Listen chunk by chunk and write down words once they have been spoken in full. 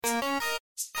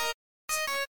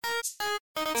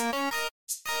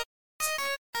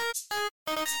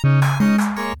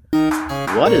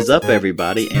What is up,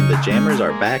 everybody? And the Jammers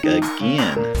are back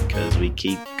again because we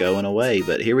keep going away.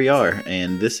 But here we are,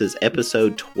 and this is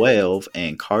episode 12,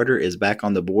 and Carter is back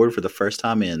on the board for the first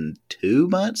time in 2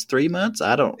 months, 3 months?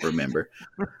 I don't remember.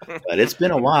 But it's been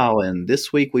a while, and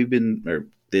this week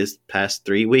this past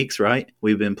 3 weeks, right?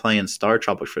 We've been playing Star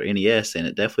Tropics for NES, and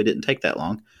it definitely didn't take that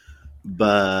long.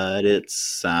 But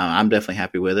I'm definitely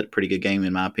happy with it. Pretty good game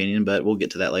in my opinion, but we'll get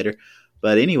to that later.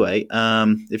 But anyway,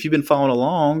 if you've been following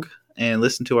along and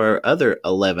listen to our other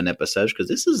 11 episodes, because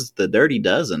this is the Dirty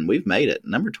Dozen. We've made it.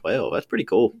 Number 12. That's pretty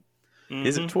cool.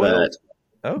 Is it 12?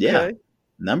 Okay. Yeah.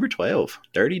 Number 12.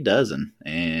 Dirty Dozen.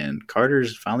 And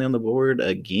Carter's finally on the board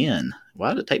again.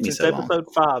 Why did it take me so long? Since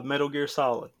episode 5, Metal Gear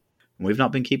Solid. We've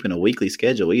not been keeping a weekly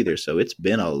schedule either, so it's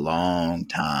been a long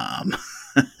time.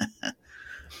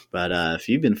 But if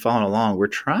you've been following along, we're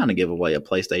trying to give away a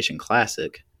PlayStation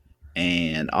Classic.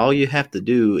 And all you have to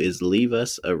do is leave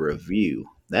us a review.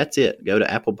 That's it. Go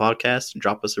to Apple Podcasts,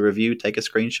 drop us a review, take a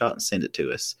screenshot, and send it to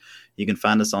us. You can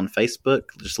find us on Facebook.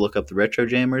 Just look up the Retro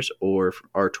Jammers, or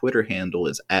our Twitter handle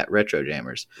is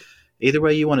 @RetroJammers. Either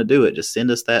way you want to do it, just send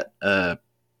us that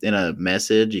in a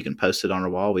message. You can post it on our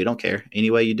wall. We don't care. Any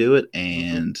way you do it,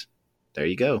 and there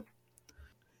you go.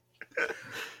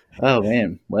 Oh,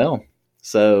 man. Well,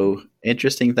 so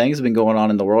interesting things have been going on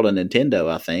in the world of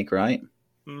Nintendo, I think, right?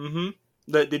 Mm-hmm.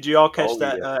 Did you all catch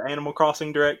that Animal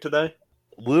Crossing Direct today?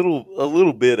 A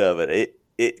little bit of it.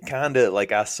 It kind of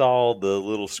like I saw the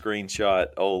little screenshot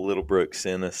old Little Brooke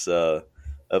sent us of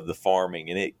the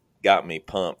farming, and it got me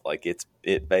pumped. Like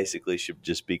it basically should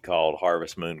just be called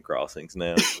Harvest Moon Crossings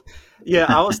now. Yeah,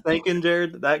 I was thinking,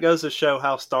 Jared, that goes to show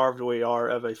how starved we are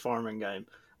of a farming game.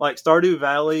 Like Stardew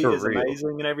Valley is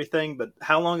amazing and everything, but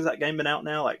how long has that game been out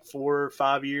now? Like 4 or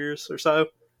 5 years or so?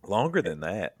 Longer than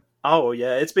that. Oh,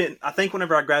 yeah. It's been, I think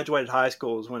whenever I graduated high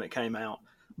school is when it came out.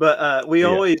 But we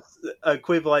always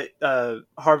equivalent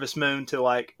Harvest Moon to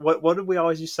like, what did we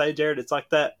always used to say, Jared? It's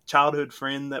like that childhood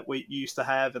friend that we used to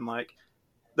have, and like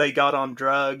they got on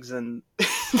drugs and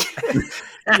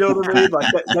you know what I mean?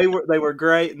 Like they were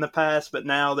great in the past, but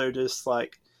now they're just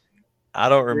like, I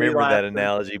don't remember that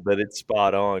analogy, but it's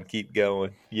spot on. Keep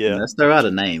going. Yeah. Let's throw out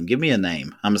a name. Give me a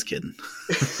name. I'm just kidding.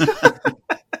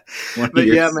 But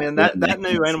yeah, man, that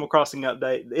new Animal Crossing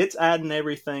update, it's adding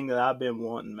everything that I've been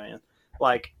wanting, man.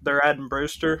 Like, they're adding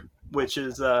Brewster, which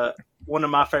is one of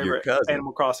my favorite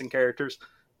Animal Crossing characters.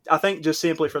 I think just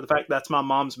simply for the fact that's my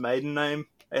mom's maiden name,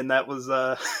 and that was,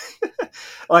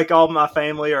 like, all my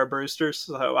family are Brewsters,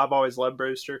 so I've always loved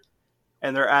Brewster.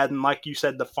 And they're adding, like you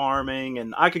said, the farming,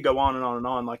 and I could go on and on and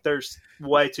on. Like, there's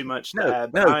way too much to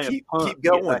add. No, I keep am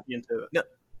going. Get back into it. No,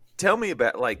 tell me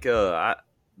about, like,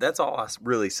 that's all I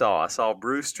really saw. I saw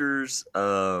Brewster's.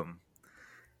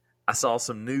 I saw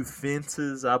some new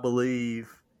fences, I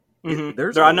believe.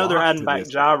 Mm-hmm. I know they're adding back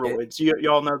gyroids.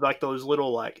 Y'all know, like, those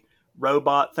little, like,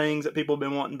 robot things that people have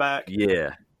been wanting back?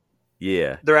 Yeah.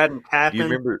 Yeah. They're adding Captain, you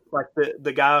remember, like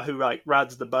the guy who, like,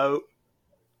 rides the boat.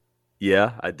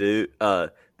 Yeah, I do.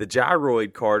 The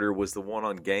gyroid Carter was the one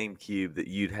on GameCube that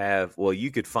you'd have. Well, you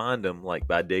could find them like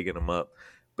by digging them up,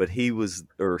 but he was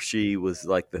or she was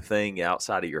like the thing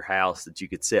outside of your house that you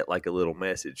could set like a little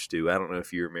message to. I don't know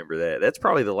if you remember that. That's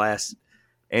probably the last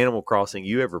Animal Crossing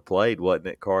you ever played, wasn't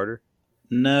it, Carter?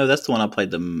 No, that's the one I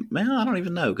played. Man, I don't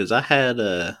even know because I had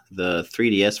the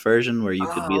 3DS version where you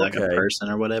could be like a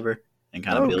person or whatever and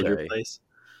kind of build your place.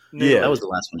 Yeah, that was the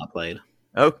last one I played.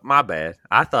 Oh, my bad.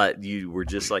 I thought you were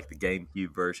just like the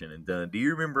GameCube version and done. Do you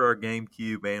remember our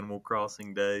GameCube Animal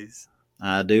Crossing days?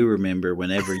 I do remember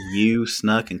whenever you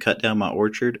snuck and cut down my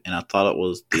orchard, and I thought it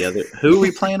was the other. Who were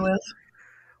we playing with?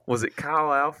 Was it Kyle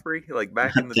Alfrey, like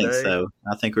back in the day? I think so.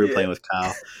 I think we were playing with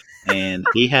Kyle. And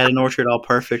he had an orchard all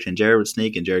perfect, and Jared would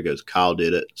sneak, and Jared goes, Kyle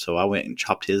did it. So I went and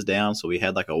chopped his down, so we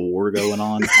had like a war going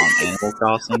on Animal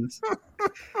Crossings.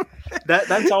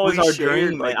 That's always our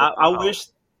dream, man. I wish...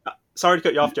 Sorry to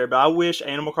cut you off there, but I wish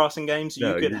Animal Crossing games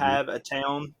you could have a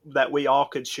town that we all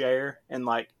could share, and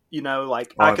like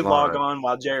I could log on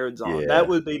while Jared's on. Yeah. That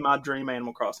would be my dream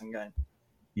Animal Crossing game.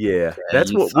 Yeah,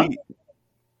 that's what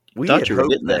we thought you were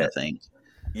getting that. I think.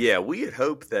 Yeah, we had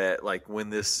hoped that like when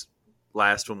this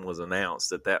last one was announced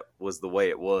that was the way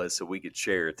it was, so we could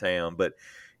share a town. But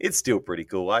it's still pretty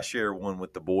cool. I share one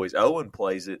with the boys. Owen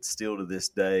plays it still to this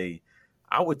day.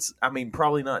 I mean,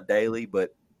 probably not daily,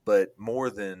 but more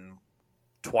than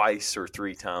twice or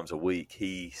 3 times a week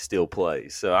he still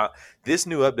plays. So this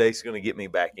new update is going to get me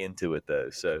back into it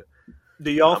though. So do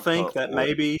y'all think that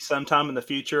maybe sometime in the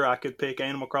future I could pick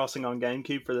Animal Crossing on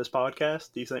GameCube for this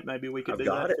podcast? Do you think maybe we could do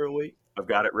that for a week? I've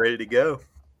got it ready to go.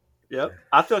 Yep.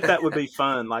 I feel like that would be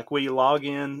fun. Like we log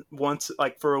in once,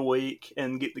 like for a week,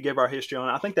 and get to give our history on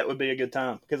it. I think that would be a good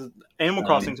time because Animal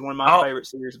Crossing is one of my favorite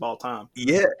series of all time.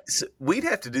 Yeah, so we'd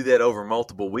have to do that over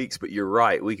multiple weeks, but you're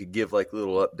right. We could give like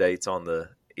little updates on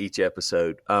each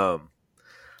episode. I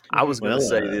was going to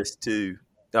say this too.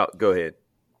 Oh, go ahead.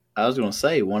 I was going to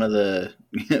say one of the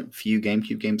few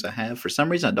GameCube games I have. For some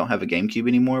reason, I don't have a GameCube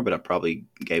anymore, but I probably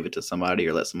gave it to somebody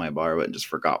or let somebody borrow it and just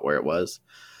forgot where it was.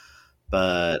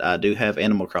 But I do have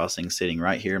Animal Crossing sitting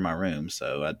right here in my room,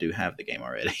 so I do have the game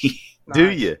already. Do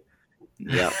you?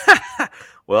 Yep.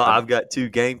 Well, I've got 2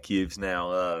 GameCubes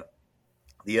now.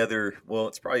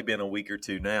 It's probably been a week or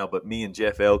 2 now, but me and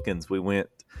Jeff Elkins, we went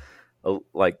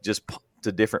just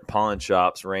to different pawn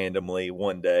shops randomly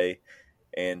one day,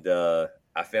 and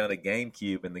I found a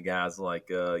GameCube, and the guy's like,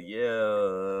 how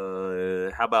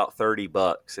about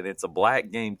 $30? And it's a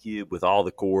black GameCube with all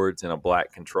the cords and a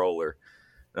black controller.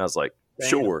 And I was like, damn.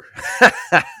 Sure.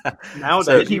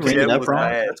 Nowadays, you ring it up wrong?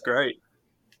 That's great.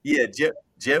 Yeah,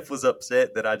 Jeff was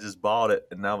upset that I just bought it,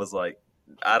 and I was like,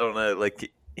 I don't know.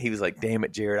 Like, he was like, damn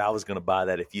it, Jared, I was going to buy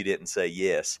that if you didn't say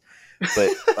yes.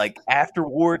 But like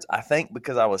afterwards, I think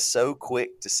because I was so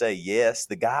quick to say yes,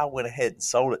 the guy went ahead and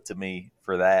sold it to me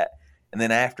for that. And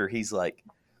then after, he's like,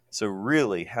 so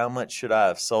really, how much should I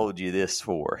have sold you this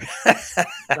for?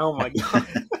 Oh, my God.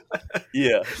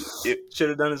 Yeah. Should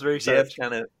have done his research.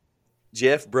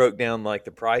 Jeff broke down like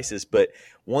the prices, but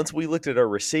once we looked at our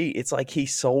receipt, it's like he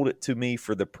sold it to me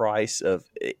for the price of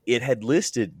 – it had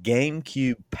listed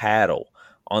GameCube paddle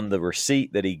on the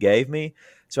receipt that he gave me.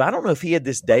 So I don't know if he had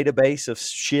this database of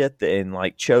shit and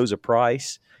like chose a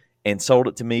price and sold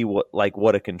it to me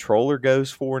what a controller goes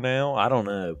for now. I don't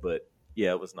know, but –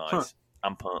 yeah, it was nice. Huh.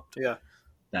 I'm pumped. Yeah.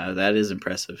 No, that is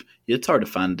impressive. It's hard to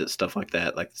find stuff like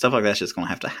that. Like stuff like that's just going to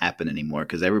have to happen anymore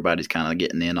because everybody's kind of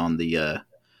getting in on the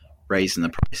raising the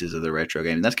prices of the retro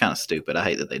game. And that's kind of stupid. I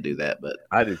hate that they do that, but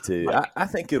I do too. I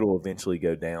think it'll eventually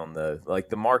go down though. Like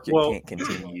the market can't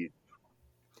continue.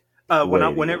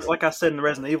 Whenever, like I said in the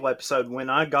Resident Evil episode, when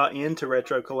I got into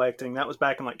retro collecting, that was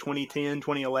back in like 2010,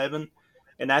 2011.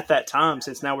 And at that time,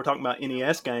 since now we're talking about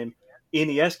NES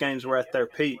games were at their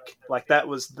peak. Like that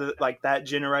was that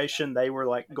generation, they were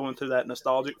like going through that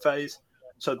nostalgic phase.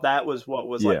 So that was what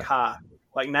was like high.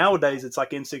 Like nowadays it's like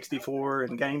N64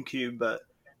 and GameCube, but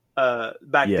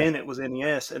back then it was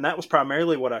NES, and that was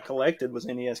primarily what I collected was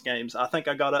NES games. I think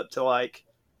I got up to like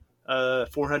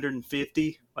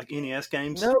 450 like NES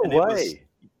games. No way.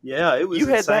 It was You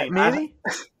had insane. that many?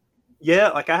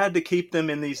 Like I had to keep them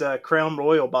in these Crown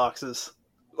Royal boxes.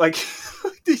 Like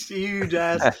these huge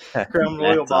ass Crown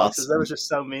Royal boxes. Awesome. There was just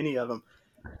so many of them.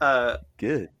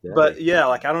 Good. But yeah,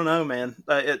 like I don't know, man.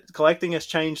 Collecting has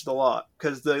changed a lot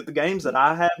because the games that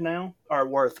I have now are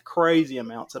worth crazy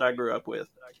amounts that I grew up with.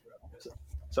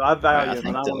 So I value them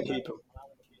and I want to keep them.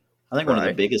 I think one of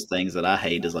the biggest things that I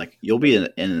hate is like you'll be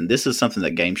and this is something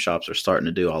that game shops are starting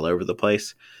to do all over the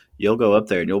place. You'll go up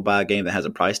there and you'll buy a game that has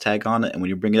a price tag on it, and when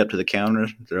you bring it up to the counter,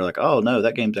 they're like, "Oh no,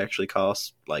 that game's actually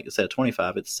costs like instead of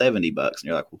 $25, it's $70." And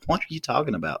you're like, well, "What are you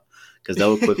talking about?" Because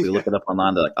they'll quickly look it up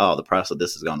online. They're like, "Oh, the price of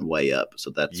this has gone way up," so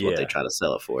that's what they try to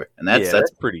sell it for, and that's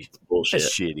pretty bullshit.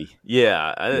 That's shitty.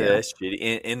 That's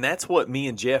shitty, and that's what me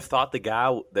and Jeff thought the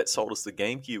guy that sold us the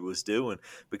GameCube was doing.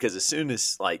 Because as soon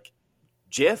as like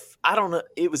Jeff, I don't know,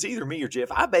 it was either me or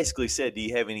Jeff. I basically said, "Do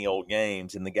you have any old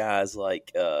games?" And the guy's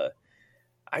like,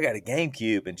 I got a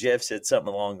GameCube, and Jeff said something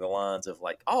along the lines of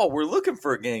like, "Oh, we're looking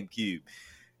for a GameCube."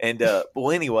 And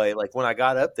well, anyway, like when I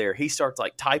got up there, he starts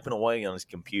like typing away on his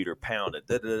computer, pounding,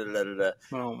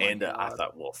 and I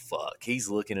thought, well, fuck, he's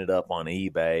looking it up on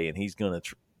eBay, and he's gonna,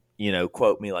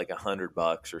 quote me like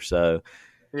 $100 or so.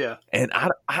 Yeah, and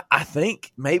I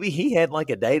think maybe he had like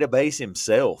a database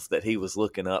himself that he was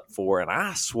looking up for, and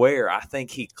I swear I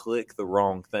think he clicked the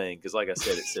wrong thing because, like I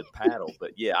said, it said paddle.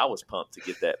 But yeah, I was pumped to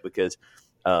get that because.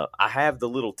 I have the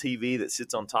little TV that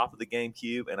sits on top of the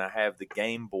GameCube, and I have the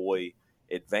Game Boy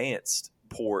Advanced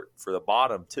port for the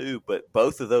bottom too. But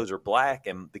both of those are black,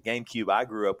 and the GameCube I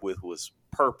grew up with was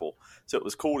purple, so it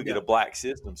was cool to get a black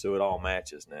system, so it all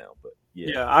matches now. But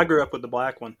yeah, I grew up with the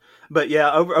black one. But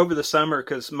yeah, over the summer,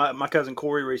 because my cousin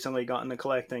Corey recently got into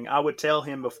collecting, I would tell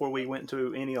him before we went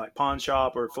to any like pawn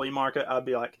shop or flea market, I'd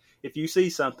be like, if you see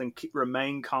something,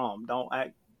 remain calm, don't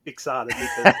act excited,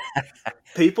 because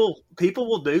people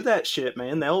will do that shit,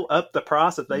 man. They'll up the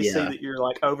price if they see that you're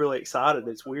like overly excited.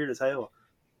 It's weird as hell.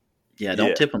 Yeah,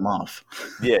 don't tip them off.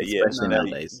 Yeah, especially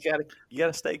nowadays. You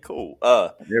gotta stay cool.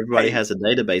 Everybody has a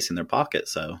database in their pocket,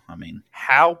 so I mean,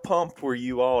 how pumped were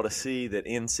you all to see that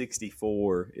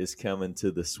N64 is coming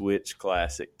to the Switch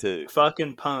Classic too?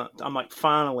 Fucking pumped! I'm like,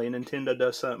 finally, Nintendo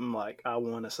does something like I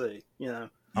want to see. You know,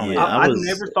 I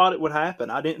never thought it would happen.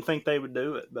 I didn't think they would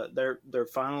do it, but they're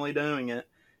finally doing it,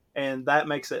 and that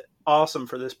makes it awesome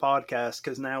for this podcast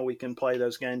because now we can play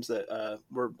those games that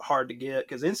were hard to get.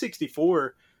 Because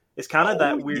N64 is kind of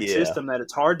that weird system that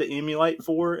it's hard to emulate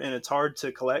for, and it's hard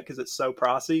to collect because it's so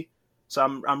pricey. So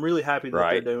I'm really happy that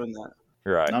they're doing that.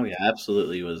 Right. Oh yeah,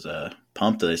 absolutely. Was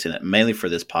pumped that they seen it. Mainly for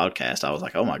this podcast, I was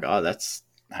like, oh my god,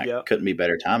 couldn't be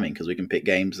better timing because we can pick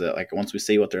games that like once we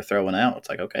see what they're throwing out, it's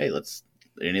like okay,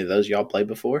 any of those y'all played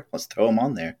before, let's throw them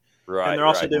on there. Right. And they're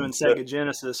also doing Sega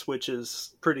Genesis, which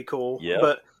is pretty cool. Yeah.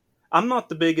 But I'm not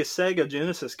the biggest Sega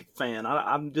Genesis fan.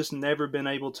 I've just never been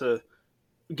able to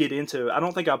get into it. I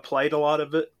don't think I played a lot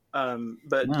of it.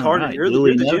 But No, Carter, right. you're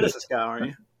the Genesis guy, aren't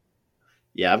you?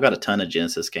 Yeah, I've got a ton of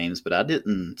Genesis games, but I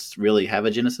didn't really have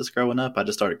a Genesis growing up. I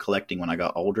just started collecting when I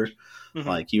got older. Mm-hmm.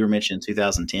 Like you were mentioning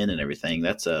 2010 and everything.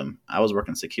 That's I was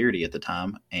working security at the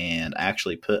time and I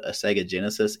actually put a Sega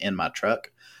Genesis in my truck.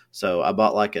 So I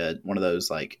bought like one of those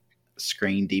like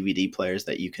screen DVD players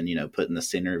that you can, put in the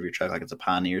center of your truck like it's a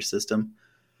Pioneer system.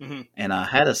 Mm-hmm. And I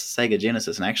had a Sega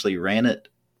Genesis and actually ran it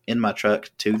in my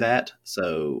truck to that.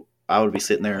 So I would be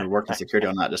sitting there working security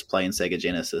all night just playing Sega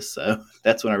Genesis. So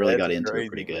that's when I really got into it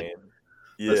pretty good. Man.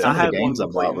 Yeah, I had one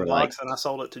complete in box and I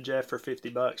sold it to Jeff for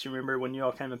 $50. You remember when you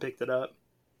all came and picked it up?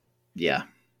 Yeah,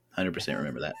 100%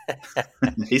 remember that.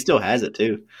 He still has it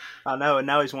too. I know, and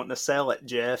now he's wanting to sell it,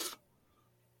 Jeff.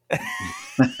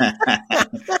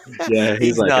 Yeah,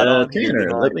 he's like,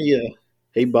 Tanner, let me.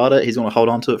 He bought it. He's going to hold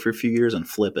on to it for a few years and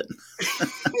flip it.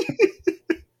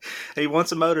 He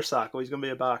wants a motorcycle. He's going to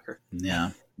be a biker.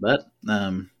 Yeah. But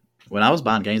when I was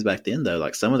buying games back then, though,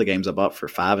 like some of the games I bought for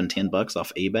 $5 and $10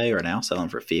 off eBay are now selling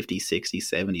for $50, $60,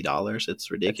 $70.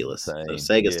 It's ridiculous. So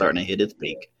Sega's starting to hit its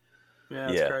peak. Yeah,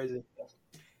 it's crazy.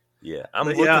 Yeah, I'm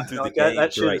looking through the games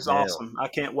that shit right is awesome. I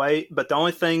can't wait. But the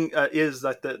only thing is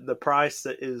that the price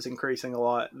that is increasing a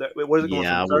lot. What is it going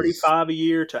from $35 a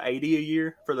year to $80 a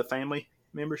year for the family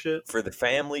membership? For the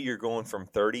family, you're going from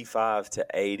 $35 to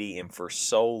 $80, and for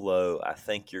solo, I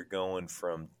think you're going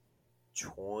from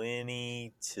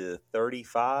 $20 to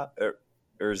 $35,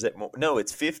 or is that more? No,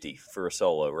 it's $50 for a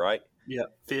solo, right? Yeah,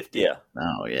 $50. Yeah.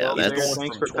 Oh yeah, well, that's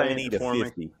going from $20 to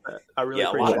 $50. I really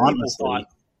appreciate it.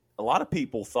 A lot of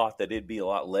people thought that it'd be a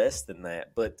lot less than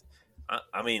that, but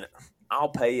I mean, I'll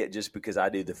pay it just because I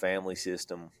do the family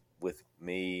system with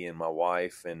me and my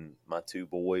wife and my two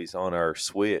boys on our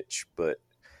Switch.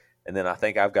 And then I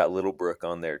think I've got Little Brook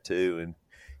on there too, and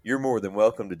you're more than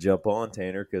welcome to jump on,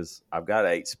 Tanner, because I've got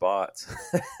 8 spots.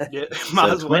 Yeah,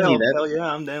 might as well. Hell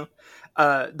yeah, I'm down.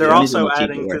 They're also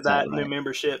adding to that new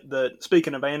membership.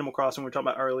 Speaking of Animal Crossing, we were talking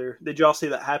about earlier. Did y'all see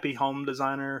that Happy Home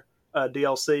Designer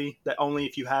DLC that only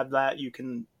if you have that you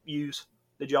can use?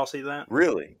 Did y'all see that?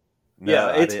 Really? No, yeah,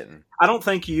 I didn't. I don't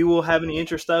think you will have any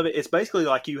interest of it. It's basically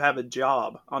like you have a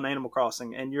job on Animal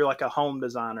Crossing and you're like a home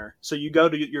designer. So you go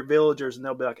to your villagers and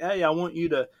they'll be like, hey, I want you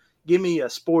to give me a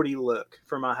sporty look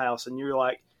for my house. And you're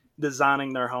like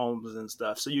designing their homes and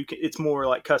stuff. So it's more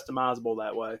like customizable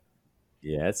that way.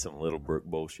 Yeah, that's some Little Brook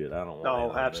bullshit. I don't want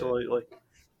Oh, absolutely.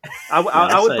 I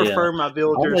would prefer my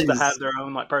villagers to have their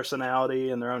own like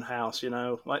personality and their own house,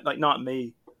 like not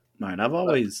me. Right. I've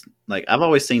always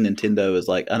seen Nintendo as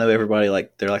like, I know everybody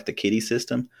like they're like the kiddie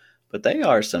system, but they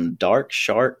are some dark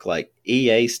shark like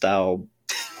EA style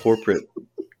corporate.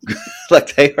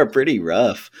 Like they are pretty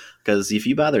rough because if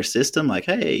you buy their system, like,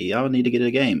 hey, y'all need to get a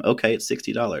game. Okay, it's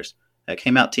 $60. That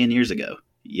came out 10 years ago.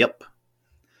 Yep.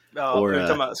 Or you're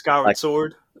talking about Skyward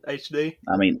Sword HD.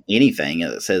 I mean, anything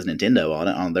that says Nintendo on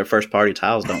it, on their first party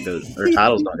titles don't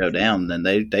go down. Then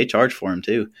they charge for them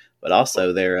too. But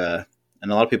also they're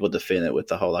and a lot of people defend it with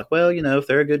the whole like, well, if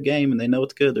they're a good game and they know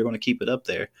it's good, they're going to keep it up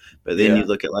there. But then you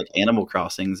look at like Animal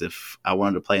Crossings. If I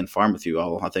wanted to play and farm with you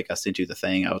all, I think I sent you the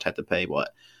thing. I would have to pay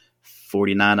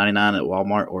 $49.99 at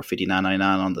Walmart or $59.99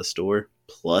 on the store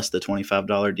plus the $25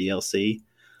 DLC.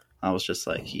 I was just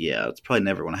like, yeah, it's probably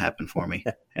never going to happen for me.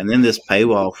 And then this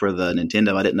paywall for the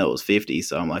Nintendo, I didn't know it was $50.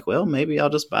 So I'm like, well, maybe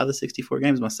I'll just buy the 64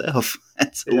 games myself.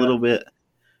 That's a little bit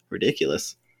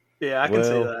ridiculous. Yeah, I can see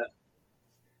that.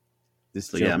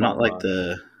 So yeah, I'm not like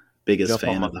the biggest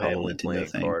fan of the whole Nintendo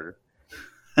thing.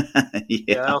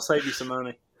 Yeah, I'll save you some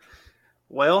money.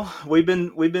 Well, we've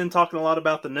been talking a lot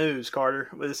about the news, Carter.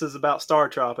 This is about Star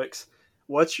Tropics.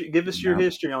 Give us your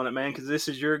history on it, man, because this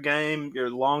is your game, your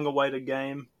long-awaited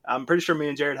game. I'm pretty sure me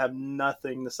and Jared have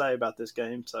nothing to say about this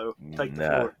game, so take the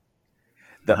floor.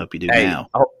 I hope you do now.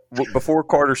 Before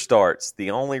Carter starts,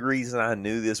 the only reason I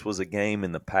knew this was a game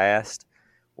in the past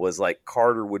was like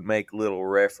Carter would make little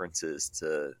references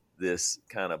to this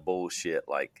kind of bullshit,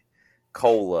 like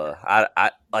cola.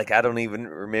 I don't even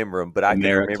remember them, but I can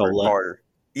remember Carter.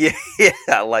 Yeah,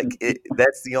 like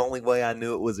that's the only way I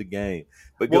knew it was a game.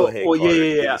 But go ahead. Well,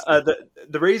 Carter.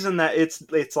 The reason that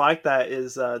it's like that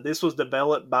is this was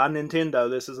developed by Nintendo.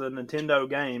 This is a Nintendo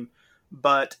game,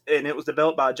 and it was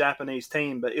developed by a Japanese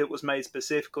team, but it was made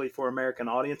specifically for American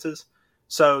audiences.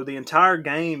 So the entire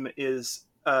game is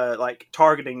like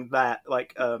targeting that,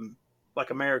 like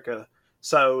America.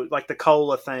 So like the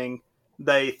cola thing.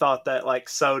 They thought that like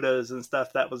sodas and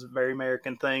stuff, that was a very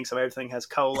American thing. So everything has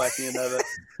cola at the end of it.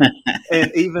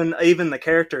 And even the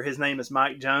character, his name is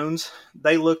Mike Jones.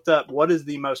 They looked up what is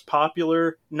the most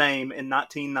popular name in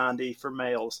 1990 for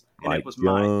males. And it was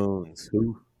Jones. Mike.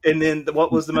 Who? And then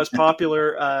what was the most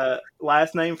popular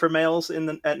last name for males at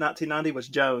 1990 was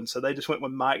Jones. So they just went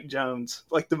with Mike Jones,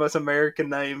 like the most American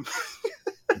name.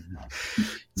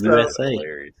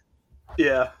 USA.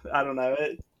 Yeah, I don't know.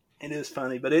 It is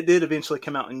funny, but it did eventually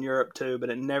come out in Europe too, but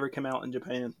it never came out in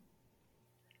Japan.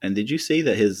 And did you see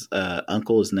that his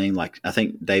uncle is named, like, I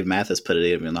think Dave Mathis put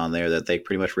it even on there, that they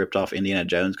pretty much ripped off Indiana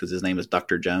Jones because his name is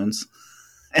Dr. Jones.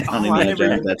 And on Indiana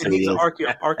Jones, that's who he is. He's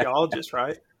an archaeologist,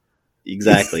 right?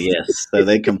 Exactly, yes. So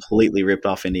they completely ripped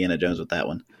off Indiana Jones with that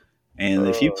one. And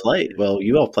if you played, well,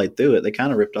 you all played through it, they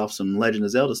kind of ripped off some Legend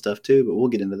of Zelda stuff too, but we'll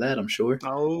get into that, I'm sure.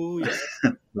 Oh,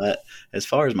 yeah. But as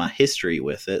far as my history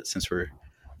with it, since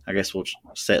I guess we'll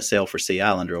set sail for Sea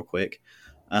Island real quick.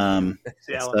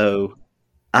 So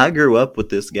I grew up with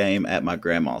this game at my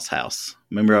grandma's house.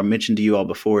 Remember I mentioned to you all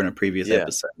before in a previous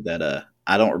episode that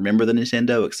I don't remember the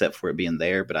Nintendo except for it being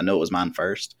there, but I know it was mine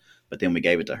first. But then we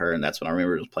gave it to her, and that's when I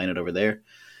remember was playing it over there.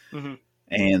 Mm-hmm.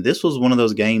 And this was one of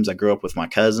those games I grew up with my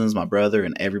cousins, my brother,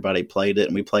 and everybody played it.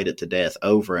 And we played it to death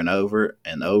over and over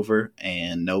and over.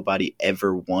 And nobody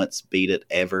ever once beat it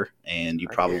ever. And you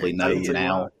probably know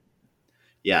now.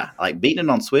 Yeah, like beating it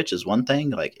on Switch is one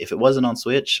thing. Like if it wasn't on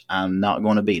Switch, I'm not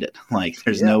going to beat it. Like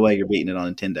there's no way you're beating it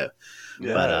on Nintendo.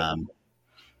 Yeah. But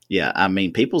I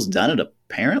mean, people's done it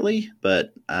apparently,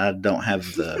 but I don't have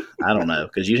I don't know,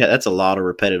 because that's a lot of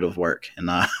repetitive work, and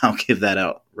I'll give that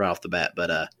out right off the bat.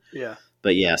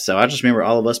 But yeah, so I just remember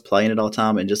all of us playing it all the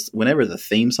time, and just whenever the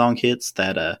theme song hits,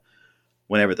 that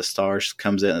whenever the stars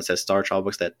comes in and it says Star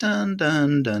Tropics, that dun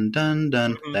dun dun dun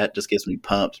dun, that just gets me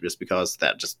pumped, just because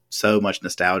that just so much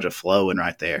nostalgia flowing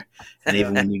right there. And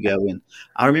even when you go in,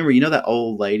 I remember, that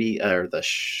old lady or the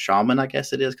shaman, I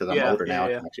guess it is, because I'm older now.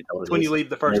 I can actually tell what it is. When you leave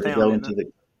the first town,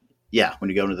 when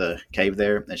you go into the cave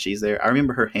there and she's there, I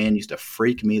remember her hand used to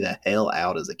freak me the hell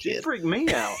out as a kid. It freaked me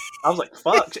out. I was like,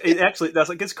 fuck. That's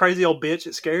like this crazy old bitch.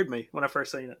 It scared me when I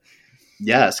first seen it.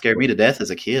 Yeah, it scared me to death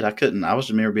as a kid. I just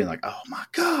remember being like, oh my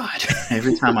God.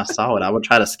 Every time I saw it, I would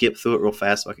try to skip through it real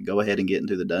fast so I could go ahead and get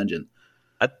into the dungeon.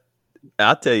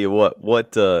 I'll tell you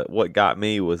what got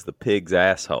me was the pig's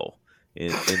asshole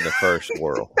in the first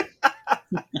world.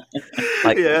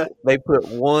 They put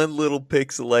one little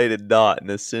pixelated dot,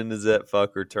 and as soon as that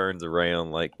fucker turns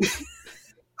around, like,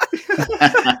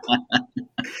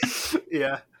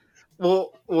 yeah.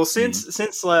 Well,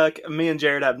 since like me and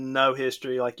Jared have no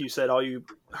history, like you said, all you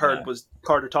heard was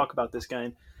Carter talk about this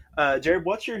game. Jared,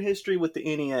 what's your history with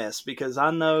the NES? Because I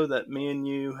know that me and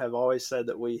you have always said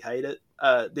that we hate it.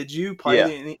 Did you play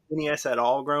the NES at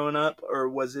all growing up, or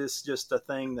was this just a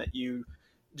thing that you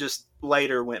just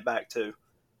later went back to?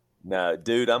 No,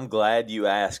 dude, I'm glad you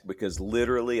asked, because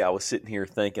literally I was sitting here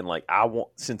thinking, like,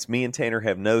 since me and Tanner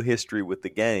have no history with the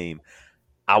game,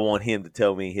 I want him to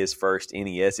tell me his first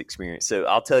NES experience. So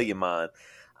I'll tell you mine.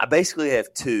 I basically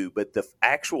have two, but the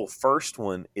actual first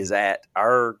one is at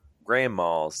our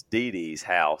grandma's, Dee Dee's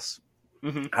house.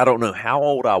 Mm-hmm. I don't know how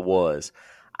old I was.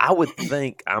 I would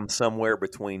think I'm somewhere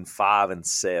between 5 and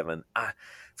 7.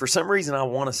 For some reason, I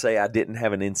want to say I didn't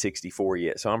have an N64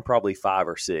 yet, so I'm probably 5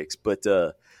 or 6. But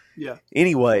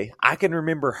anyway, I can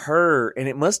remember her, and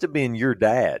it must have been your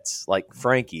dad's, like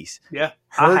Frankie's. Yeah,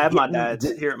 I have my dad's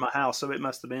here at my house, so it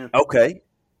must have been.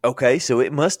 Okay, so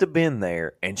it must have been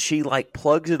there, and she like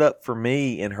plugs it up for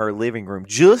me in her living room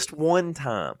just one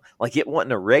time. Like it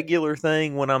wasn't a regular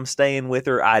thing when I'm staying with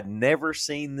her. I'd never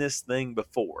seen this thing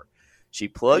before. She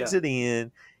plugs it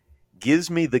in, gives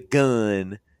me the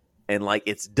gun, and like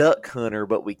it's Duck Hunter,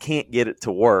 but we can't get it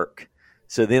to work.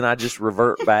 So then I just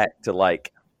revert back to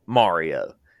like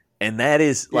Mario. And that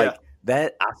is like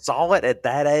that I saw it at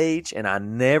that age, and I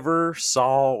never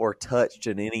saw or touched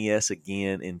an NES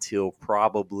again until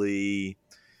probably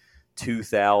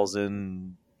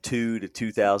 2002 to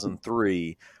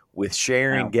 2003 with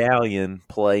Sharon Gallion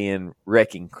playing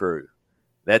Wrecking Crew.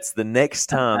 That's the next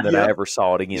time that I ever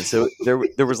saw it again. So there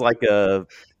was like a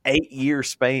 8-year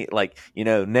span, like,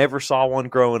 never saw one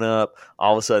growing up.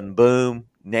 All of a sudden, boom,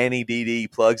 Nanny Dee Dee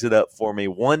plugs it up for me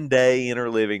one day in her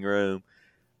living room.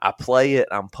 I play it.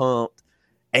 I'm pumped.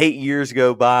 8 years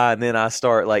go by, and then I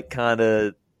start like kind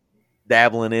of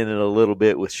dabbling in it a little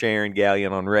bit with Sharon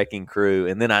Gallion on Wrecking Crew,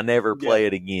 and then I never play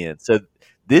it again. So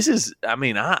this is,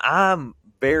 I'm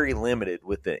very limited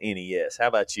with the NES. How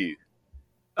about you?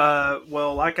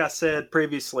 Well, like I said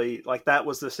previously, like that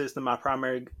was the system I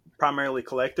primarily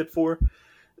collected for.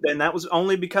 And that was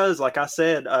only because, like I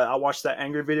said, I watched that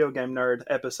Angry Video Game Nerd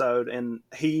episode, and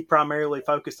he primarily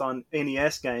focused on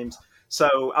NES games.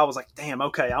 So I was like, damn,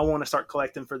 okay, I want to start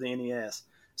collecting for the NES.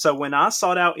 So when I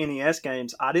sought out NES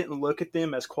games, I didn't look at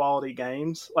them as quality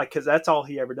games, like, because that's all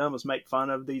he ever done was make fun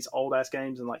of these old ass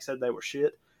games and like said they were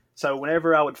shit. So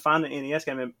whenever I would find an NES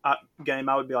game, I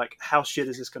would be like, how shit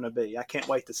is this going to be? I can't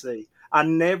wait to see. I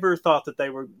never thought that they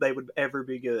would ever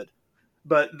be good.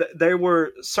 But there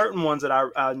were certain ones that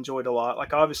I enjoyed a lot.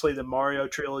 Like obviously the Mario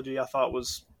trilogy I thought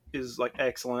is like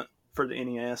excellent for the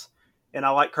NES. And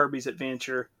I like Kirby's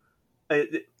Adventure.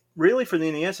 Really for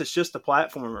the NES, it's just the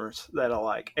platformers that I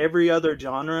like. Every other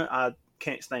genre I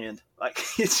can't stand. Like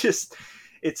it's just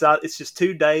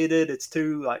too dated. It's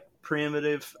too like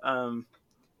primitive.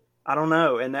 I don't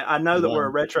know. And I know that we're a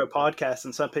retro podcast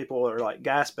and some people are like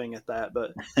gasping at that,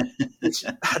 but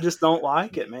I just don't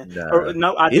like it, man.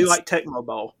 I do like Tecmo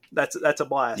Bowl. That's a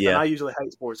blast. Yeah. And I usually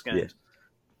hate sports games. Yeah.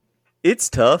 It's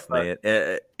tough, man.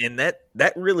 And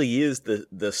that really is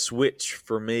the switch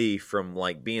for me from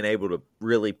like being able to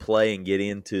really play and get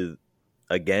into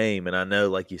a game. And I know,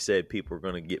 like you said, people are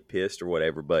going to get pissed or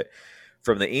whatever, but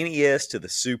from the NES to the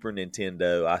Super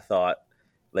Nintendo, I thought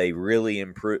they really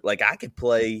improved. Like I could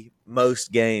play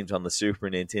most games on the Super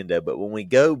Nintendo, but when we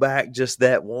go back just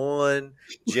that one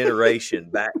generation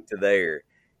back to there,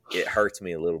 it hurts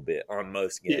me a little bit on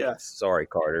most games. Yeah. Sorry,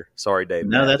 Carter. Sorry, Dave.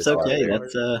 No, that's okay.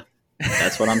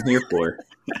 That's what I'm here for.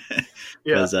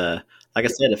 Because, like I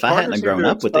said, if I hadn't grown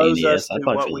up with the NES, I'd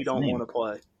probably feel we don't want to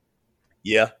play.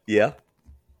 Yeah.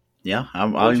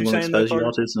 I'll expose you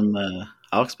all to some.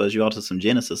 I'll expose you all to some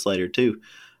Genesis later too.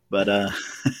 But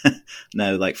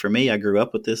no, like for me, I grew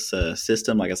up with this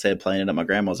system. Like I said, playing it at my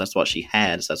grandma's. That's what she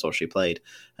had. So that's what she played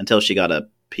until she got a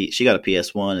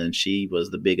PS1, and she was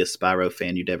the biggest Spyro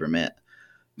fan you'd ever met.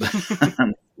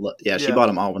 She bought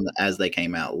them all as they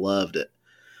came out. Loved it.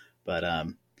 But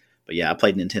yeah, I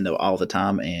played Nintendo all the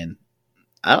time, and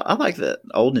I like the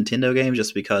old Nintendo games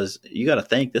just because you got to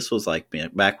think this was like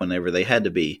back whenever they had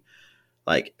to be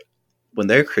like. When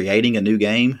they're creating a new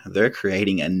game, they're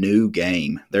creating a new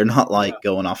game. They're not like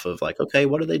going off of like, okay,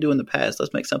 what did they do in the past?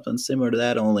 Let's make something similar to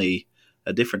that, only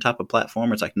a different type of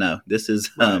platform. It's like, no, this is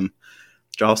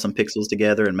draw some pixels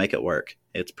together and make it work.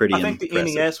 It's pretty impressive. I think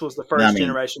the NES was the first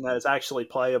generation that is actually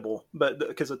playable. But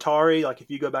because Atari, like if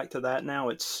you go back to that now,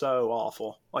 it's so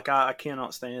awful. Like I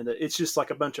cannot stand it. It's just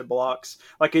like a bunch of blocks.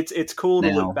 Like it's cool to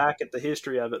look back at the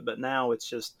history of it, but now it's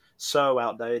just so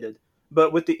outdated.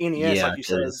 But with the NES, like you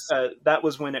said, that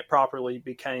was when it properly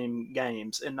became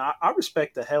games. And I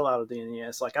respect the hell out of the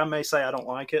NES. Like I may say I don't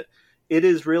like it. It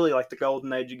is really like the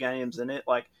golden age of games, and it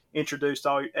like introduced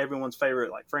everyone's favorite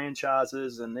like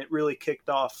franchises, and it really kicked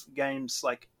off games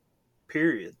like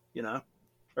period,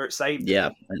 or it saved it.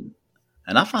 Yeah.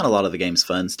 And I find a lot of the games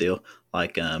fun still,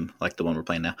 like the one we're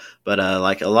playing now. But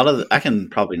like a lot of I can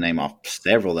probably name off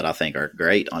several that I think are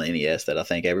great on NES that I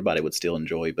think everybody would still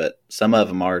enjoy. But some of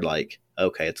them are like,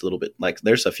 okay, it's a little bit like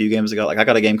there's a few games ago. Like I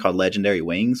got a game called Legendary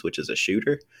Wings, which is a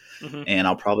shooter, and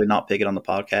I'll probably not pick it on the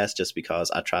podcast just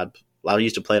because I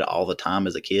used to play it all the time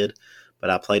as a kid,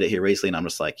 but I played it here recently, and I'm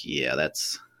just like, yeah,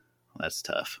 that's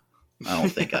tough. I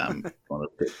don't think I'm going to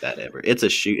pick that ever. It's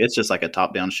just like a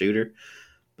top-down shooter.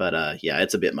 But yeah,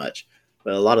 it's a bit much.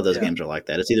 But a lot of those games are like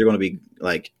that. It's either going to be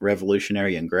like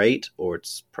revolutionary and great, or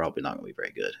it's probably not going to be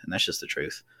very good. And that's just the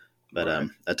truth. But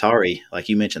Atari, like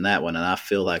you mentioned that one, and I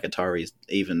feel like Atari's,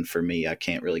 even for me, I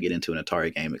can't really get into an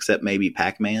Atari game except maybe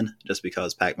Pac-Man, just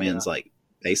because Pac-Man's like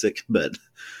basic. But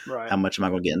how much am I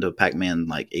going to get into a Pac-Man,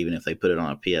 like even if they put it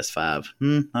on a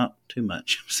PS5? Not too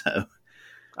much. So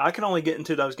I can only get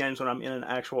into those games when I'm in an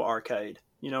actual arcade.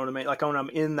 You know what I mean? Like when I'm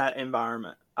in that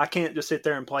environment. I can't just sit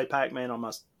there and play Pac-Man on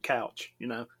my couch,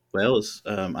 Well, it's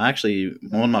actually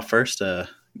one of my first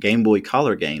Game Boy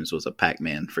Color games was a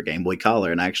Pac-Man for Game Boy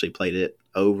Color, and I actually played it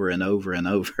over and over and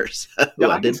over. So yeah,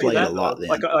 I did play it a lot then.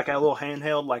 Like a little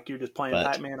handheld, like you're just playing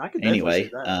Pac-Man. I could definitely see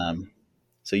that.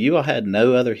 So you all had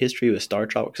no other history with Star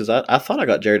Tropics? Because I thought I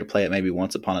got Jared to play it maybe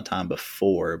once upon a time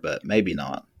before, but maybe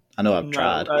not. I know I've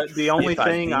tried. The only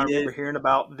thing I remember hearing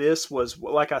about this was,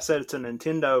 like I said, it's a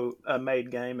Nintendo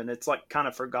made game, and it's like kind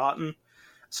of forgotten.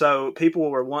 So people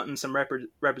were wanting some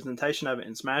representation of it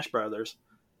in Smash Brothers.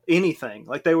 Anything,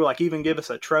 like they were like, even give us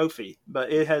a trophy,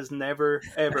 but it has never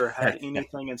ever had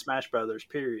anything in Smash Brothers.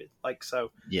 Period. Like,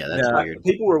 so yeah, that's weird.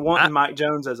 People were wanting Mike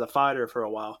Jones as a fighter for a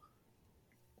while.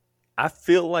 I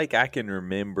feel like I can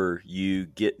remember you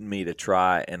getting me to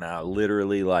try, and I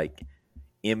literally like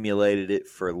emulated it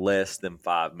for less than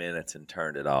 5 minutes and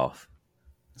turned it off.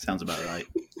 Sounds about right.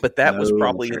 But that was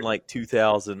probably in like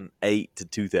 2008 to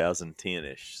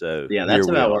 2010-ish. So yeah, that's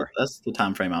the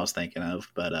time frame I was thinking of.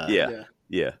 But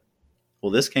yeah.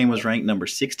 Well, this game was ranked number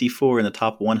 64 in the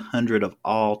top 100 of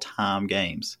all time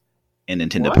games in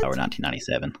Nintendo Power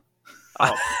 1997.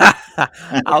 Oh.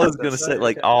 I was going to say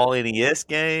like all NES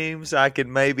games I could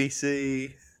maybe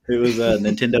see. It was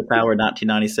Nintendo Power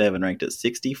 1997 ranked at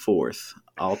 64th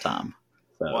all time.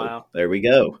 So wow. There we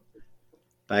go.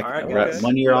 Back right,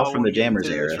 1 year off from the Jammers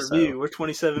era. So. We're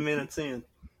 27 minutes in.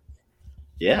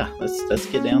 Yeah, let's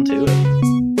get down to it.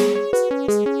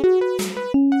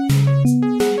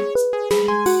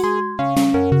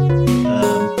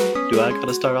 Do I got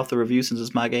to start off the review since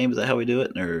it's my game? Is that how we do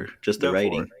it, or just the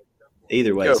rating?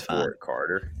 Either way, it's fine.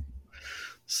 Carter.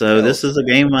 So this is a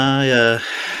game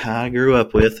I grew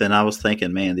up with, and I was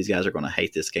thinking, man, these guys are going to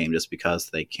hate this game just because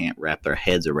they can't wrap their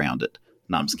heads around it.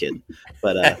 No, I'm just kidding.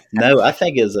 But no, I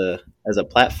think as a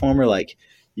platformer, like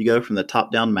you go from the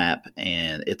top down map,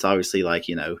 and it's obviously like,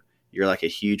 you know, you're like a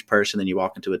huge person, and you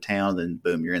walk into a town, then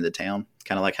boom, you're in the town.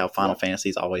 Kind of like how Final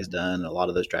Fantasy's always done, and a lot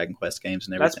of those Dragon Quest games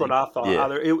and everything. That's what I thought.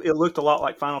 Yeah. It looked a lot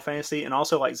like Final Fantasy, and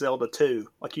also like Zelda 2.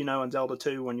 Like, you know, in Zelda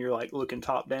 2 when you're like looking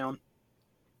top down.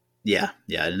 Yeah,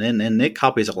 and it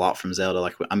copies a lot from Zelda,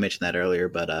 like I mentioned that earlier.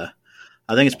 But I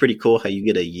think it's pretty cool how you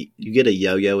get a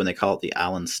yo-yo, and they call it the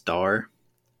Island Star.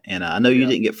 And I know you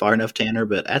didn't get far enough, Tanner,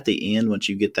 but at the end, once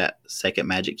you get that second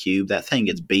magic cube, that thing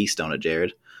gets beast on it,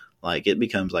 Jared. Like, it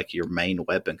becomes like your main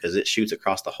weapon because it shoots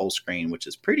across the whole screen, which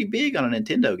is pretty big on a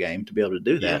Nintendo game to be able to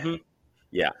do that. Mm-hmm.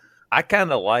 Yeah. I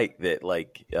kind of like that,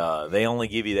 like, they only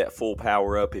give you that full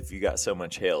power up if you got so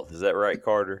much health. Is that right,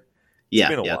 Carter? It's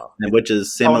been a while. And which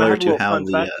is similar to how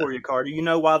fun fact for you, Carter. You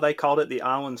know why they called it the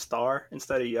Island Star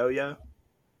instead of yo-yo?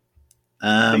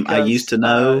 Because, I used to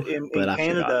know, in but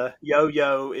Canada,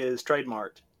 yo-yo is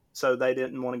trademarked, so they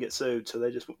didn't want to get sued, so they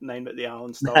just named it the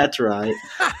Island Star. That's right.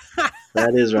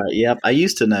 That is right. Yep, I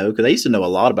used to know, because I used to know a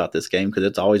lot about this game because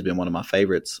it's always been one of my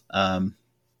favorites.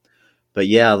 But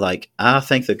yeah, like I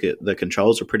think the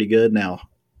controls are pretty good. Now,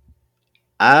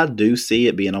 I do see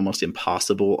it being almost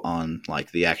impossible on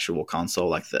like the actual console.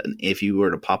 Like if you were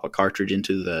to pop a cartridge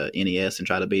into the NES and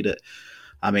try to beat it.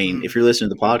 I mean, if you're listening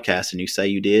to the podcast and you say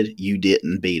you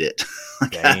didn't beat it.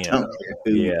 Like, damn. I don't care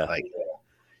who, like,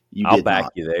 I'll back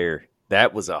you there.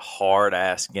 That was a hard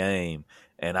ass game,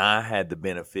 and I had the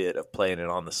benefit of playing it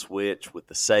on the Switch with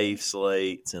the save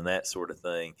slates and that sort of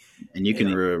thing. And you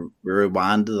can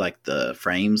rewind like the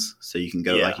frames, so you can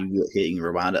go like you get hit, you can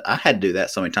rewind it. I had to do that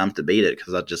so many times to beat it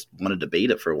because I just wanted to beat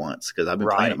it for once because I've been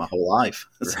playing it my whole life,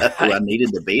 so I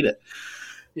needed to beat it.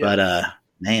 Yeah. But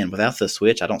man, without the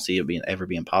Switch, I don't see it ever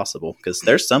being possible because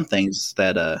there's some things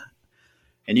that,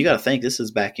 and you got to think this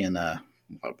is back in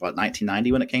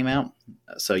 1990 when it came out.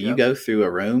 So you go through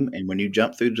a room, and when you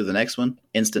jump through to the next one,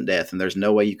 instant death, and there's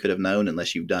no way you could have known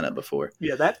unless you've done it before.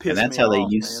 Yeah, that pissed me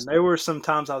off, man. There were some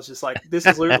times I was just like, this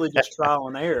is literally just trial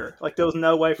and error. Like there was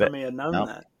no way for me to have known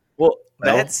that. Well,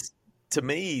 that's to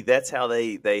me, that's how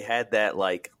they had that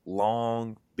like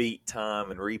long beat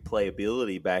time and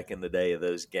replayability back in the day of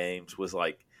those games. Was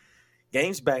like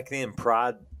games back then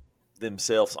pride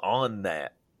themselves on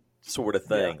that sort of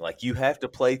thing. Like you have to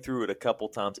play through it a couple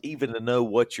times even to know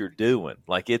what you're doing.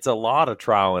 Like it's a lot of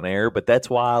trial and error, but that's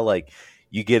why like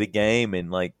you get a game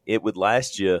and like it would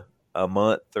last you a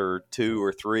month or 2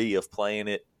 or 3 of playing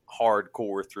it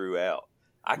hardcore throughout.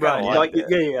 I kind of like that.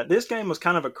 Yeah. This game was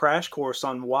kind of a crash course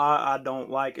on why I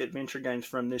don't like adventure games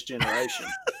from this generation.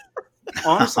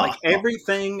 Honestly, like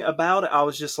everything about it, I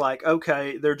was just like,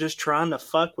 okay, they're just trying to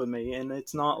fuck with me, and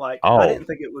it's not like I didn't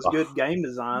think it was good game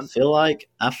design. I feel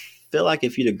like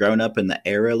if you'd have grown up in the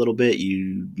era a little bit,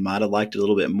 you might have liked it a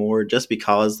little bit more. Just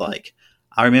because, like,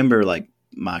 I remember like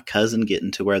my cousin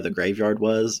getting to where the graveyard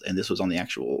was, and this was on the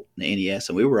actual NES,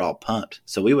 and we were all pumped.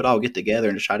 So we would all get together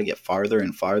and try to get farther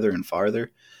and farther and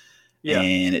farther. Yeah,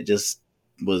 and it just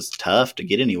was tough to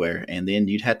get anywhere, and then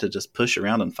you'd have to just push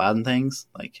around and find things.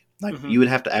 Like you would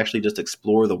have to actually just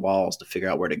explore the walls to figure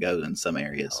out where to go in some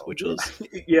areas, which was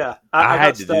I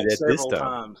had got to do stuck that several this time.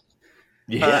 times.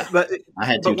 Yeah, but I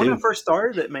had to when too. I first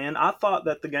started it, man, I thought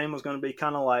that the game was going to be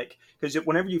kind of like, because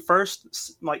whenever you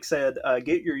first said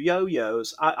get your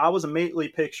yo-yos, I was immediately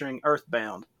picturing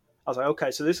Earthbound. I was like,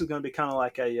 okay, so this is going to be kind of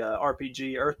like a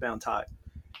RPG Earthbound type.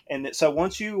 And so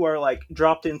once you were like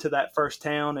dropped into that first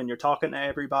town and you're talking to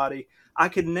everybody, I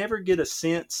could never get a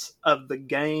sense of the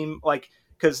game, like,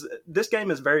 because this game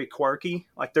is very quirky.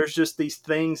 Like, there's just these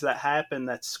things that happen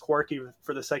that's quirky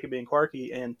for the sake of being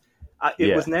quirky, and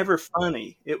it was never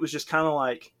funny. It was just kind of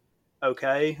like,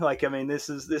 okay, like, I mean, this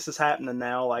is happening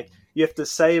now. Like, you have to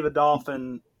save a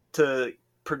dolphin to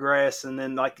progress, and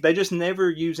then like they just never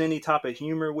use any type of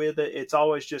humor with it. It's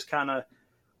always just kind of,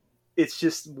 it's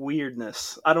just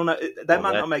weirdness. I don't know. That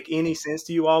might not make any sense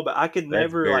to you all, but I could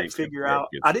never like figure out.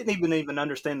 I didn't even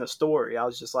understand the story. I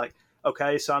was just like,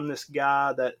 okay, so I'm this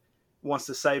guy that wants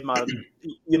to save my,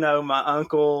 my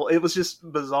uncle. It was just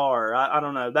bizarre. I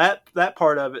don't know, that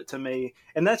part of it to me,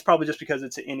 and that's probably just because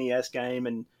it's an NES game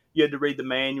and you had to read the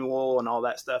manual and all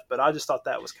that stuff. But I just thought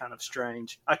that was kind of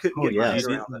strange. I couldn't get my head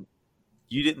around it.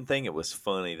 You didn't think it was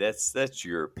funny. That's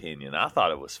your opinion. I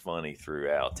thought it was funny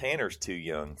throughout. Tanner's too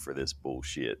young for this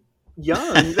bullshit.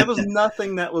 Young? There was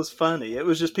nothing that was funny. It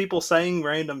was just people saying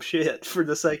random shit for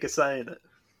the sake of saying it.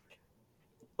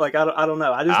 Like, I don't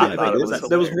know. I just didn't think it was that.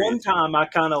 There was one time I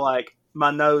kind of like,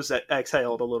 my nose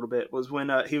exhaled a little bit, was when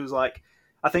he was like,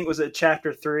 I think it was at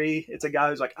chapter 3. It's a guy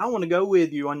who's like, I want to go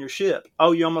with you on your ship.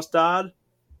 Oh, you almost died?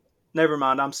 Never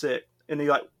mind, I'm sick. And he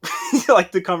like,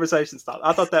 like the conversation stopped.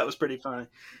 I thought that was pretty funny.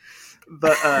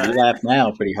 But you laugh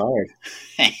now pretty hard.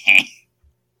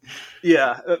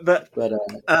 Yeah, but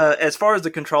as far as the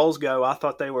controls go, I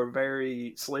thought they were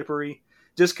very slippery.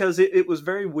 Just because it was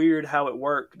very weird how it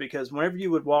worked. Because whenever you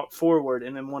would walk forward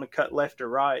and then want to cut left or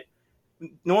right,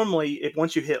 normally if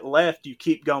once you hit left, you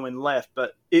keep going left.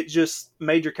 But it just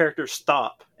made your character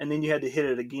stop, and then you had to hit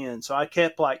it again. So I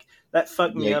kept like, that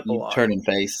fucked me up a lot. Turn and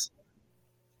face.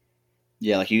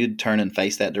 Yeah, like you'd turn and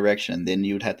face that direction, and then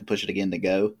you would have to push it again to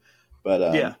go.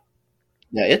 But yeah,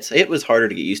 it was harder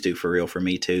to get used to for real for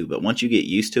me too. But once you get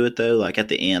used to it, though, like at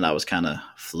the end, I was kind of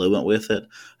fluent with it.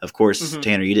 Of course,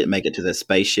 Tanner, you didn't make it to the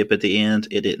spaceship at the end.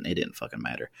 It didn't fucking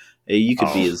matter. You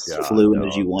could be as fluent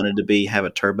as you wanted to be. Have a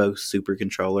turbo super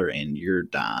controller, and you're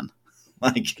dying.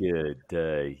 Like, good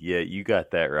day. Yeah, you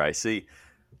got that right. See,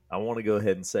 I want to go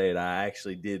ahead and say it. I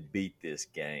actually did beat this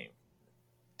game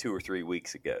 2 or 3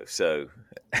 weeks ago. So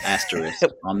asterisk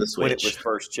on the Switch when it was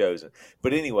first chosen.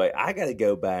 But anyway, I got to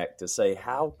go back to say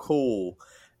how cool.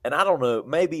 And I don't know,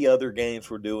 maybe other games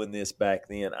were doing this back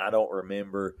then. I don't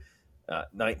remember.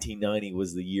 1990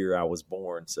 was the year I was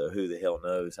born, so who the hell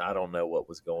knows? I don't know what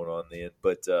was going on then.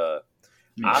 But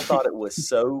I thought it was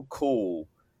so cool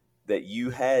that you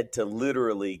had to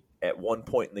literally, at one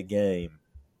point in the game,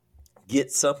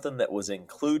 get something that was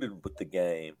included with the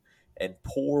game and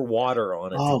pour water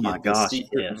on it to get the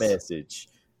secret message.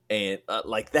 And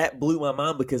like that blew my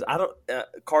mind because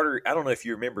Carter, I don't know if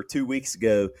you remember 2 weeks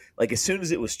ago, like as soon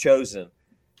as it was chosen,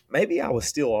 maybe I was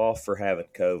still off for having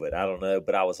COVID. I don't know,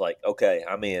 but I was like, okay,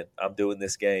 I'm in. I'm doing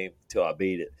this game till I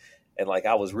beat it. And like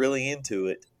I was really into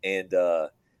it, and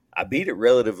I beat it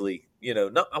relatively,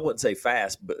 I wouldn't say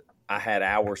fast, but I had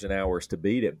hours and hours to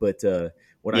beat it. But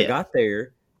when I got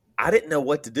there, I didn't know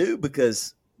what to do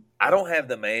because I don't have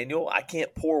the manual. I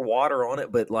can't pour water on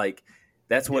it, but like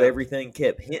that's what everything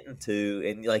kept hinting to.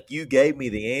 And like you gave me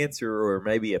the answer or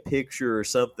maybe a picture or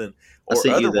something, or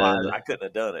otherwise I couldn't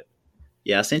have done it.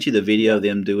 Yeah, I sent you the video of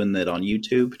them doing that on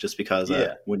YouTube just because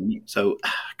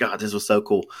God, this was so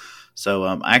cool. So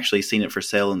I actually seen it for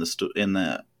sale in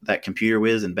that Computer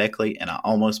Whiz in Beckley, and I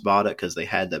almost bought it because they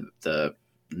had the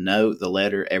note, the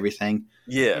letter, everything.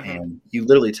 Yeah. And you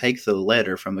literally take the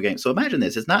letter from the game. So imagine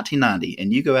this. It's 1990,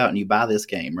 and you go out and you buy this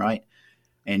game, right?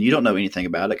 And you don't know anything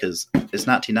about it because it's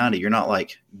 1990. You're not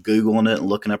like Googling it and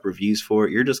looking up reviews for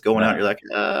it. You're just going out. You're like,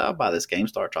 I'll buy this game,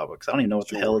 Star Tropics. I don't even know what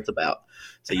the hell it's about.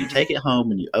 So you take it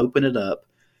home and you open it up,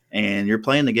 and you're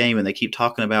playing the game, and they keep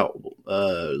talking about,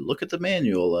 look at the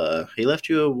manual. He left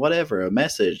you a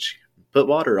message. Put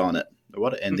water on it.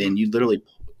 And then you literally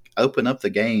open up the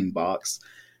game box.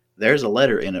 There's a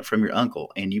letter in it from your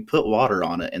uncle, and you put water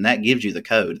on it, and that gives you the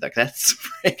code. Like, that's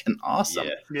freaking awesome.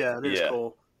 Yeah, it is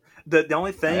cool. The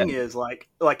only thing is, like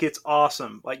it's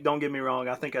awesome. Like, don't get me wrong.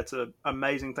 I think that's an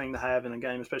amazing thing to have in a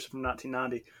game, especially from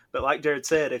 1990. But like Jared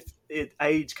said, if it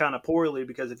aged kind of poorly,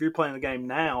 because if you're playing the game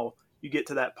now, you get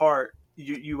to that part,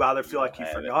 you either feel like you've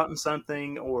forgotten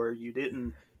something or you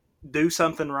didn't do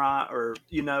something right, or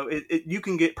you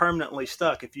can get permanently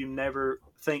stuck if you never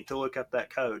think to look up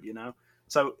that code.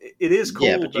 So it is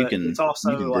cool, but it's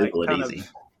also like kind of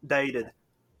dated.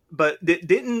 But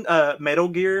didn't Metal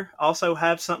Gear also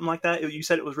have something like that? You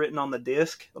said it was written on the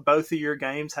disc. Both of your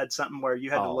games had something where you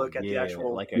had to look at the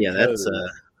actual. Like that's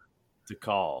to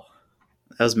call.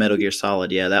 That was Metal Gear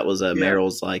Solid. Yeah, that was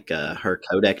Meryl's like her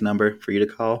codec number for you to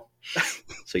call.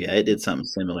 So yeah, it did something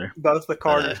similar. Both the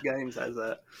Carter's games has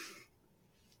that.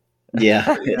 Yeah,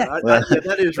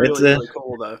 that is really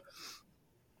cool though.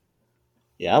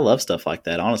 Yeah, I love stuff like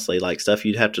that. Honestly, like stuff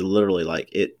you'd have to literally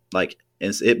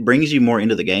it brings you more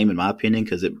into the game, in my opinion,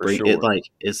 because it like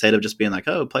instead of just being like,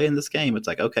 oh, playing this game, it's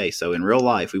like, okay, so in real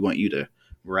life, we want you to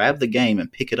grab the game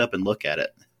and pick it up and look at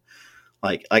it.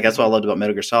 Like that's what I loved about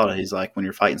Metal Gear Solid. He's like, when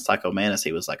you're fighting Psycho Mantis,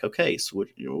 he was like, okay, so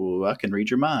I can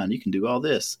read your mind. You can do all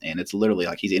this, and it's literally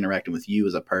like he's interacting with you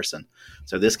as a person.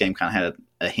 So this game kind of had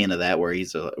a hint of that, where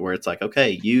where it's like,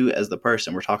 okay, you as the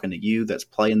person, we're talking to you that's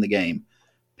playing the game.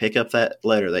 Pick up that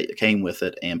letter that came with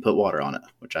it and put water on it,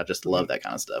 which I just love that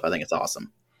kind of stuff. I think it's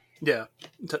awesome. Yeah,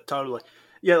 totally.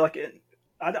 Yeah, like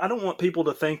I don't want people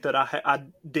to think that I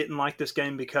didn't like this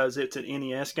game because it's an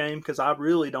NES game, because I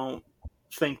really don't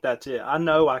think that's it. I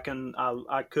know I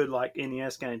could like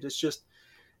NES games. It's just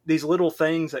these little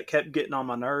things that kept getting on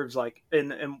my nerves. Like,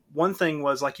 and one thing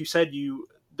was, like you said,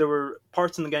 there were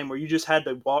parts in the game where you just had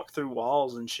to walk through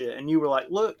walls and shit. And you were like,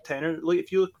 look, Tanner,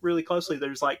 if you look really closely,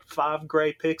 there's like 5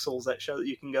 gray pixels that show that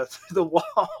you can go through the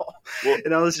wall. Well,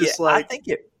 and I was just like, I think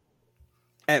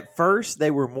at first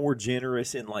they were more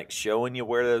generous in like showing you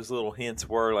where those little hints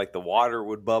were, like the water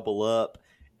would bubble up.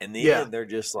 And then they're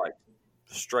just like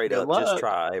straight up, just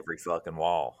try every fucking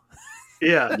wall.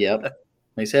 Yeah. Yep.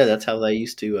 Like I said, that's how they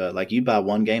used to, like you buy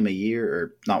one game a year,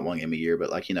 or not one game a year, but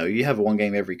like, you have one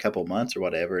game every couple months or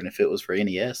whatever. And if it was for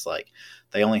NES, like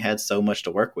they only had so much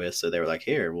to work with. So they were like,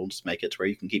 here, we'll just make it to where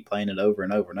you can keep playing it over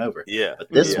and over and over. Yeah. But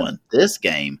this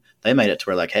game, they made it to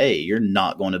where like, hey, you're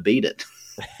not going to beat it.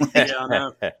 Yeah, I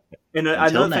know. And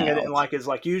another thing I didn't like is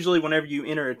like usually whenever you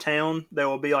enter a town, there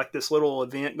will be like this little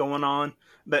event going on.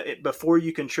 But before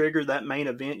you can trigger that main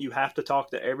event, you have to talk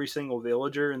to every single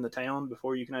villager in the town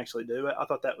before you can actually do it. I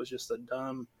thought that was just a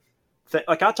dumb thing.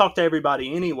 Like, I talked to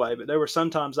everybody anyway, but there were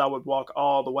sometimes I would walk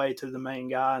all the way to the main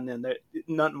guy, and then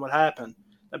nothing would happen.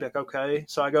 I'd be like, okay.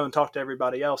 So I go and talk to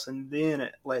everybody else, and then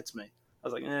it lets me. I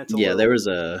was like, it's a little there was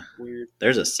weird.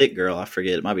 There's a sick girl. I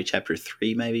forget. It might be chapter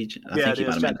 3, maybe. I think you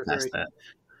might have been past that.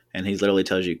 And he literally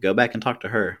tells you, go back and talk to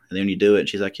her. And then you do it, and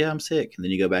she's like, yeah, I'm sick. And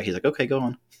then you go back. He's like, okay, go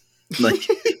on. Like,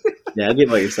 yeah, I get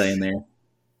what you're saying there.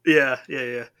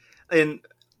 Yeah. And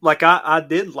like I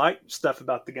did like stuff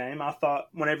about the game. I thought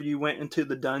whenever you went into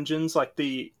the dungeons, like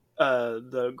the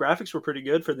graphics were pretty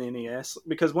good for the NES,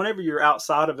 because whenever you're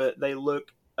outside of it, they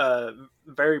look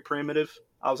very primitive.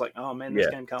 I was like, oh man, this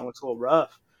game kind of looks a little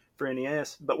rough for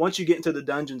NES. But once you get into the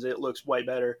dungeons, it looks way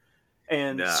better.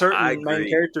 And certain main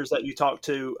characters that you talk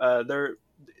to, they're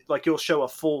like, you'll show a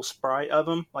full sprite of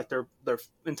them, like their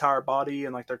entire body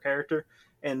and like their character,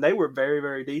 and they were very,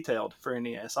 very detailed for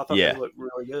NES. I thought they looked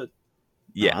really good.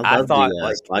 Yeah, I thought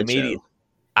like immediately,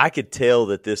 I could tell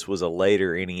that this was a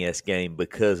later NES game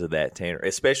because of that, Tanner.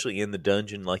 Especially in the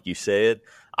dungeon, like you said,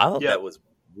 I thought that was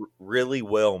really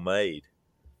well made.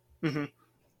 Mm-hmm.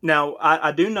 Now,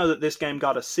 I do know that this game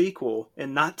got a sequel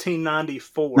in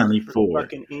 1994 for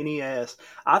fucking NES.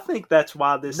 I think that's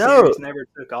why this series never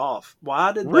took off.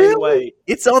 Why did they wait?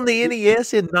 It's on the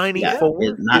NES in 94?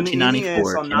 Yeah,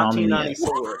 1994. On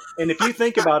 1994. And if you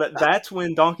think about it, that's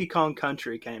when Donkey Kong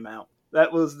Country came out.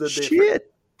 That was the difference.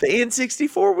 Shit. The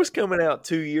N64 was coming out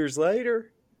 2 years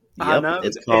later. Yep, I know.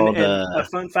 It's called, and a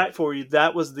fun fact for you,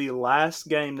 that was the last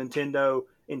game Nintendo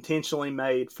intentionally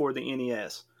made for the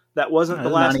NES. That wasn't the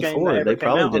last game that ever came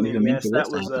out on the NES. That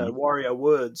was Wario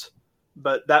Woods.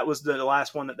 But that was the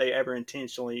last one that they ever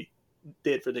intentionally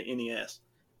did for the NES.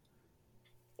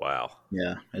 Wow.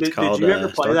 Yeah. It's called Did you ever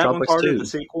play Star that Tropics one, Carter, 2. the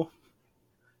sequel?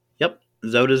 Yep.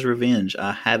 Zoda's Revenge.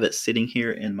 I have it sitting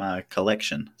here in my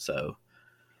collection. So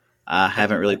I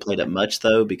haven't really played it much,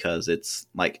 though, because it's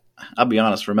like, I'll be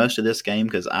honest, for most of this game,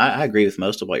 because I agree with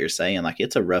most of what you're saying. Like,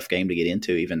 it's a rough game to get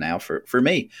into even now for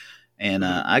me. And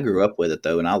I grew up with it,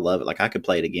 though, and I love it. Like, I could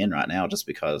play it again right now just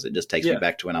because it just takes me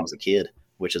back to when I was a kid,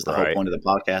 which is the whole point of the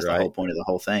podcast, the whole point of the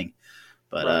whole thing.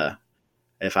 But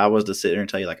if I was to sit there and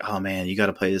tell you, like, oh, man, you got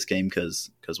to play this game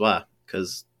because why?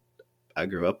 Because I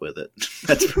grew up with it.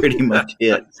 That's pretty much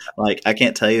it. Like, I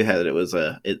can't tell you how it was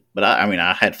but I mean,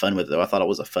 I had fun with it, though. I thought it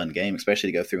was a fun game,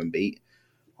 especially to go through and beat.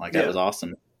 Like, that was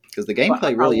awesome. Because the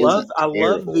gameplay really isn't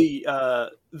terrible. I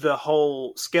love the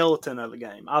whole skeleton of the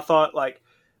game. I thought, like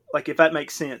like if that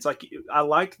makes sense. Like I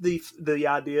like the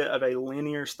idea of a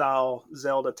linear style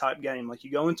Zelda type game. Like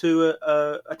you go into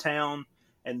a town,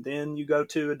 and then you go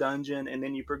to a dungeon, and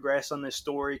then you progress on this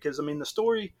story. Because I mean, the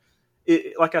story,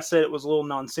 like I said, it was a little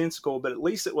nonsensical, but at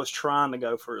least it was trying to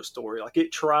go for a story. Like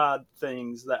it tried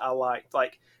things that I liked.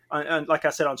 Like I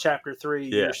said on chapter 3,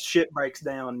 your ship breaks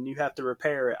down and you have to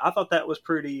repair it. I thought that was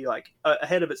pretty like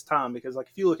ahead of its time, because like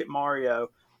if you look at Mario,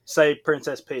 save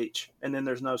Princess Peach, and then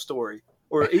there's no story.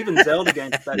 Or even Zelda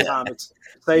games at that time, it's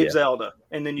save Zelda,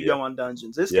 and then you go on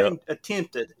dungeons. This game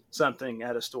attempted something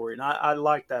at a story, and I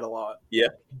like that a lot. Yeah,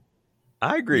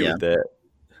 I agree with that.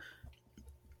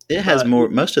 It has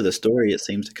most of the story, it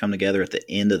seems to come together at the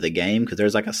end of the game, because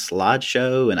there's like a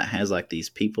slideshow, and it has like these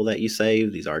people that you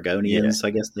save, these Argonians,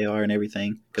 I guess they are, and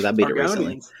everything. Because I beat it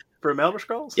recently. From Elder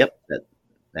Scrolls? Yep,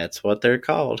 that's what they're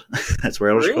called. That's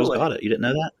where Elder Scrolls got it. You didn't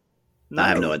know that? No. I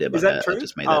have no idea about that. True? I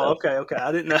just made that up. Okay.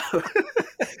 I didn't know.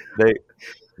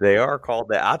 They are called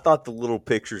that. I thought the little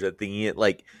pictures at the end,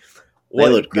 like, they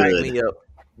look good. Me up,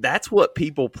 that's what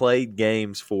people played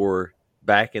games for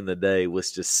back in the day,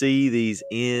 was to see these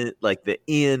the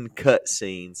end cut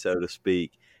scene, so to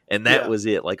speak. And that was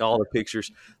it. Like all the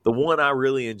pictures. The one I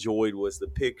really enjoyed was the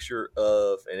picture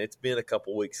of, and it's been a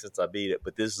couple weeks since I beat it,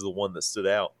 but this is the one that stood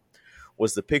out,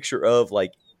 was the picture of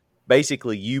like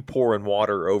basically you pouring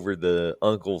water over the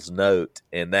uncle's note,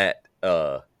 and that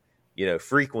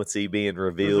frequency being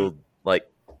revealed, like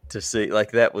to see,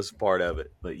 like that was part of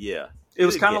it. But it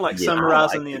was kind of like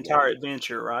summarizing the entire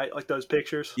adventure, right? Like those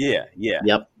pictures. Yep.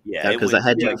 Because I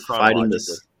had you fighting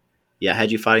this. Yeah, I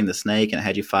had you fighting the snake, and I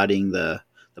had you fighting the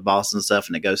boss and stuff,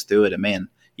 and it goes through it. And man,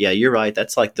 you're right.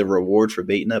 That's like the reward for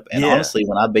beating up. And honestly,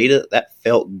 when I beat it, that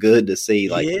felt good to see.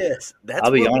 Like, yes, that's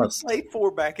I'll be honest. We played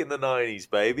for back in the 90s,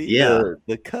 baby. Yeah,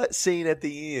 the cut scene at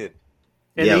the end.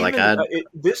 And even,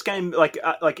 this game, like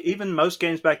even most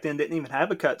games back then didn't even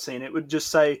have a cutscene. It would just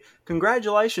say,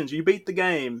 "Congratulations, you beat the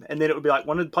game," and then it would be like,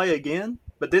 "Wanted to play again?"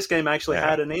 But this game actually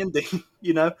had an ending,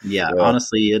 Yeah,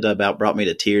 honestly, it about brought me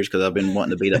to tears, because I've been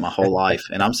wanting to beat it my whole life,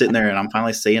 and I'm sitting there and I'm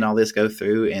finally seeing all this go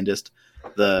through, and just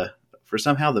for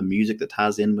somehow the music that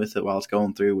ties in with it while it's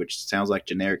going through, which sounds like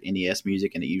generic NES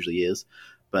music, and it usually is.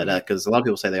 But because a lot of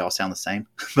people say they all sound the same,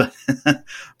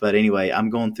 but anyway, I'm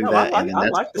going through that. I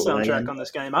like the soundtrack on this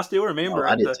game. I still remember.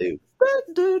 I did too.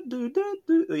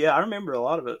 Yeah, I remember a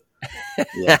lot of it.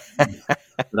 Yeah,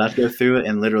 but I go through it,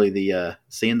 and literally the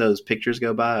seeing those pictures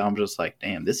go by, I'm just like,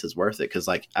 damn, this is worth it. Because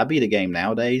like I beat a game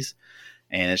nowadays,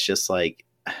 and it's just like,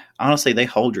 honestly, they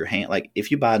hold your hand. Like if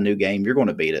you buy a new game, you're going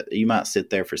to beat it. You might sit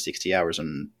there for 60 hours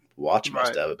and watch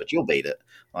most of it, but you'll beat it.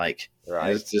 Like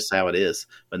it's just how it is.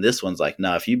 But this one's like,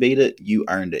 no, if you beat it, you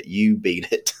earned it. You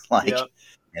beat it.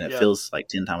 And it feels like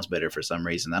 10 times better for some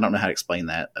reason. I don't know how to explain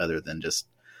that other than just.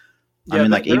 I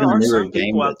mean, like even there are some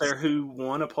people out there who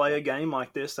want to play a game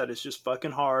like this that is just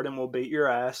fucking hard and will beat your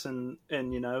ass, and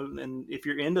if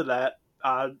you're into that,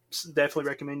 I definitely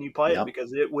recommend you play it,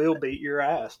 because it will beat your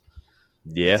ass.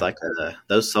 Yeah, it's like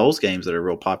those Souls games that are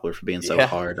real popular for being so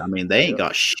hard. I mean, they ain't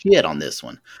got shit on this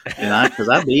one. And because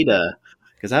I beat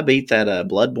that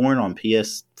Bloodborne on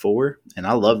PS4, and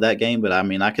I love that game. But I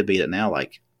mean, I could beat it now,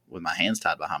 like with my hands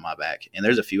tied behind my back. And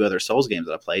there's a few other Souls games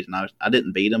that I played, and I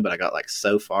didn't beat them, but I got like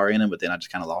so far in them, but then I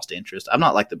just kind of lost interest. I'm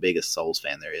not like the biggest Souls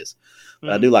fan there is,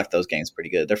 but I do like those games pretty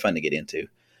good. They're fun to get into.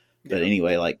 But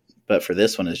anyway, but for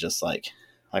this one, it's just like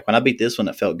when I beat this one,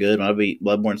 it felt good. When I beat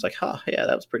Bloodborne, it's like, oh yeah,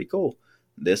 that was pretty cool.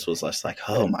 This was just like,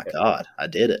 oh my god, I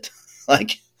did it!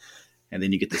 And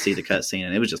then you get to see the cutscene,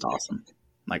 and it was just awesome.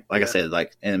 Like I said,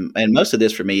 and most of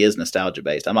this for me is nostalgia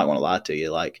based. I'm not going to lie to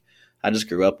you. Like I just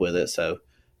grew up with it, so.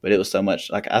 But it was so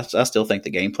much like I still think the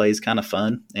gameplay is kind of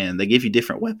fun, and they give you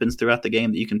different weapons throughout the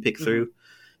game that you can pick through,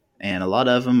 and a lot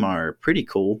of them are pretty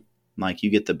cool. Like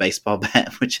you get the baseball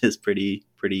bat, which is pretty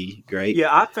great. Yeah,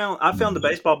 I found the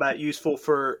baseball bat useful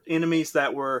for enemies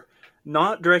that were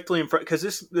not directly in front, because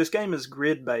this game is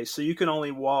grid based, so you can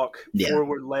only walk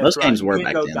forward, left, most right. Games were you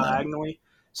can't back go then, diagonally.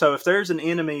 So if there's an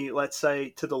enemy, let's say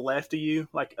to the left of you,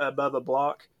 like above a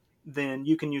block, then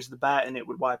you can use the bat and it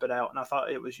would wipe it out. And I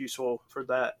thought it was useful for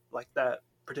that, like that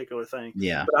particular thing.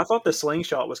 Yeah. But I thought the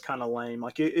slingshot was kind of lame.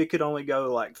 Like it could only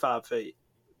go like 5 feet.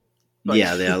 Like,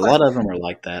 a lot of them are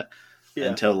like that. Yeah.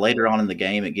 Until later on in the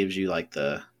game, it gives you like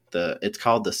it's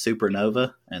called the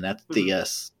supernova, and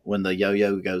that's when the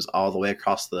yo-yo goes all the way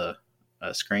across the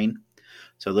screen.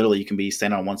 So literally, you can be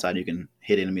standing on one side, you can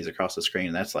hit enemies across the screen,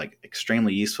 and that's like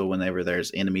extremely useful whenever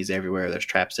there's enemies everywhere, there's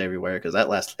traps everywhere. Because that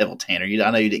last level, Tanner,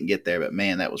 I know you didn't get there, but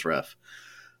man, that was rough.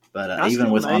 But even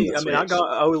with on the Switch, I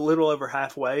got a little over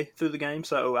halfway through the game,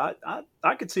 so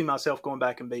I could see myself going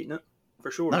back and beating it.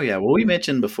 for sure. Oh yeah, well we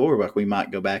mentioned before like we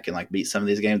might go back and like beat some of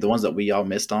these games, the ones that we all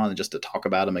missed on, just to talk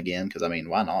about them again. Because I mean,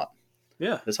 why not?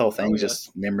 Yeah, this whole thing's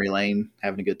just memory lane,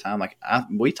 having a good time. Like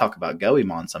we talk about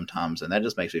Goemon sometimes, and that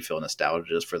just makes me feel nostalgia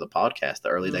just for the podcast, the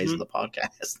early days of the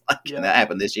podcast. Like and that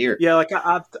happened this year. Yeah, like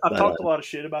I've talked a lot of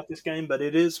shit about this game, but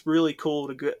it is really cool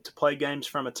to get to play games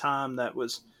from a time that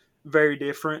was very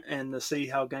different and to see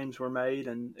how games were made.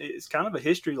 And it's kind of a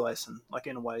history lesson, like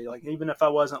in a way. Like even if I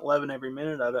wasn't loving every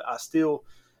minute of it, I still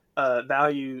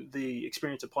value the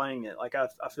experience of playing it. Like I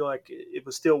feel like it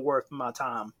was still worth my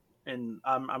time. And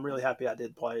I'm really happy I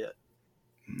did play it.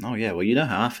 Oh yeah, well you know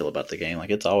how I feel about the game. Like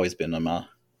it's always been one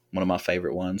of my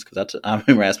favorite ones. Because I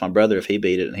remember I asked my brother if he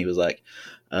beat it, and he was like,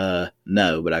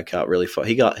 "No," but I got really far.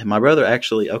 My brother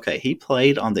actually. Okay, he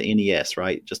played on the NES,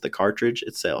 right? Just the cartridge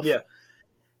itself. Yeah.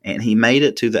 And he made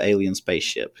it to the alien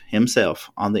spaceship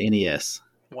himself on the NES.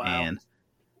 Wow. And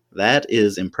that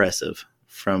is impressive.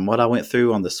 From what I went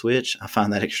through on the Switch, I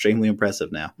find that extremely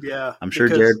impressive now. Yeah. I'm sure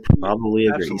Jared probably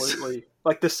agrees. Absolutely.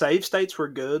 Like the save states were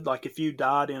good. Like if you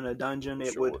died in a dungeon,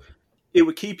 it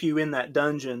would keep you in that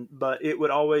dungeon, but it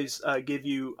would always give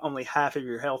you only half of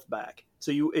your health back.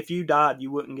 So if you died,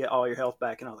 you wouldn't get all your health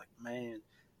back. And I was like, man,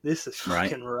 this is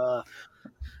fucking rough.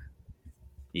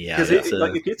 Yeah, because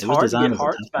it gets hard to get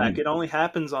hearts back. It only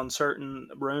happens on certain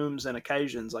rooms and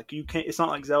occasions. Like you can't. It's not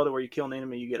like Zelda where you kill an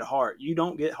enemy, you get a heart. You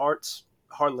don't get hearts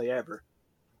hardly ever.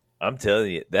 I'm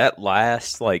telling you, that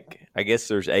last, I guess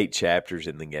there's 8 chapters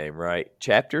in the game, right?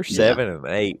 Chapter 7 and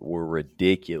 8 were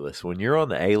ridiculous. When you're on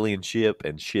the alien ship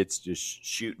and shit's just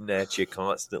shooting at you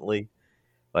constantly,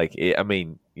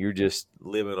 you're just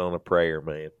living on a prayer,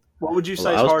 man. What would you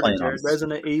say is harder, Jared?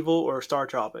 Resident Evil or Star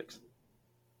Tropics?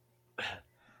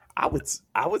 I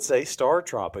would say Star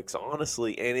Tropics,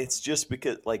 honestly, and it's just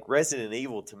because Resident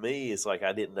Evil to me is I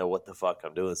didn't know what the fuck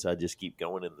I'm doing, so I just keep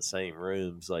going in the same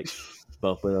rooms,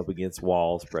 bumping up against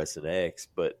walls, pressing X.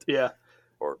 But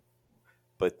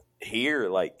here,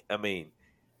 I'm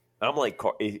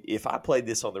if I played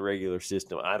this on the regular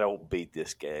system, I don't beat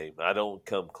this game. I don't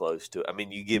come close to it. I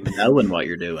mean, you give me knowing what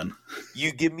you're doing.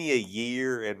 You give me a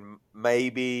year and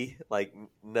maybe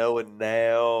knowing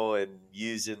now and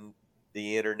using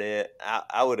the internet,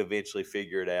 I would eventually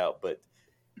figure it out, but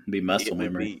it'd be muscle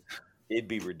memory. It'd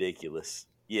be ridiculous.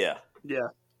 Yeah. Yeah.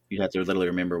 You have to literally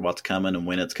remember what's coming and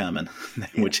when it's coming,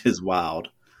 which is wild.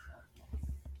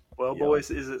 Well,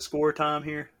 boys, is it score time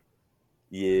here?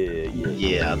 Yeah,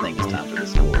 I think it's time for the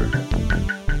score.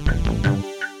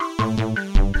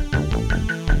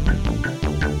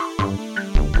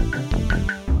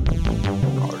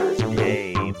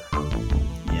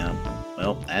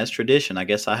 As tradition, I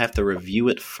guess I have to review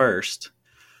it first.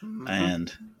 Mm-hmm.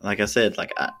 And like I said,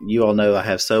 you all know I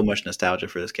have so much nostalgia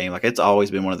for this game. It's always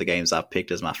been one of the games I've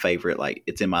picked as my favorite.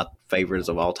 It's in my favorites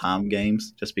of all time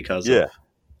games just because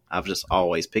I've just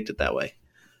always picked it that way.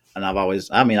 And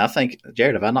I think,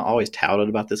 Jared, have I not always touted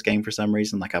about this game for some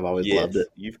reason? I've always loved it.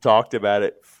 You've talked about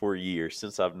it for years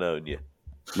since I've known you.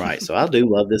 Right. So I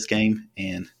do love this game,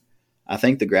 and I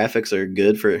think the graphics are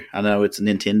good I know it's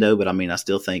Nintendo, but I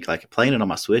still think playing it on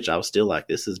my Switch, I was still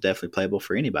this is definitely playable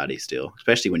for anybody still,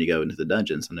 especially when you go into the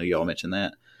dungeons. I know you all mentioned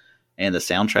that. And the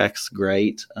soundtrack's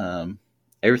great.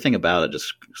 Everything about it,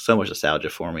 just so much nostalgia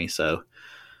for me. So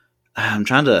I'm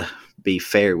trying to be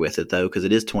fair with it though, because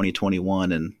it is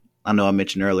 2021. And I know I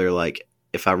mentioned earlier,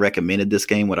 if I recommended this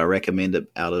game, would I recommend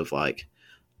it out of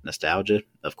nostalgia?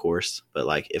 Of course.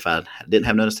 But if I didn't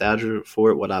have no nostalgia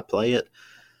for it, would I play it?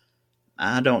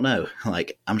 I don't know.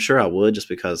 I'm sure I would just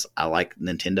because I like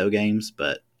Nintendo games,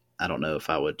 but I don't know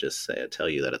if I would just tell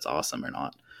you that it's awesome or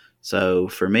not. So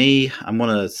for me, I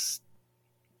want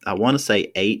to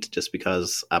say 8 just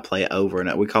because I play it over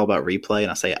and we call about replay, and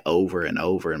I say it over and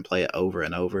over and play it over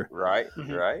and over. Right,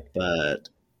 right. But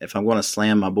if I'm going to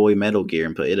slam my boy Metal Gear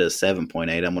and put it at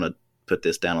 7.8, I'm going to put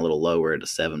this down a little lower at a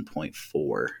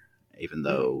 7.4, even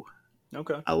though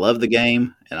I love the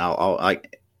game and I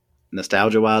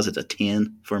nostalgia-wise, it's a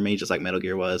 10 for me, just like Metal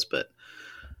Gear was. But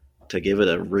to give it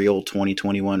a real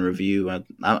 2021 review,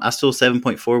 I still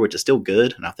 7.4, which is still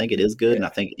good, and I think it is good, and I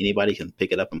think anybody can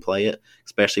pick it up and play it,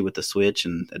 especially with the Switch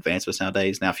and advancements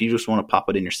nowadays. Now, if you just want to pop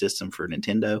it in your system for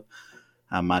Nintendo,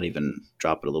 I might even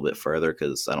drop it a little bit further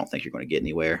because I don't think you're going to get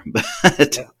anywhere.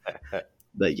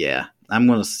 But yeah, I'm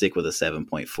going to stick with a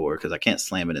 7.4 because I can't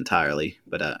slam it entirely.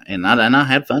 But and I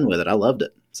had fun with it. I loved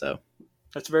it. So.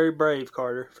 That's very brave,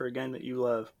 Carter, for a game that you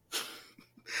love.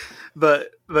 but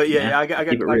yeah, I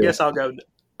guess I'll go.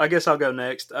 I guess I'll go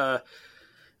next.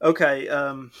 Okay,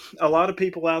 a lot of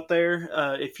people out there,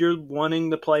 if you're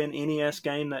wanting to play an NES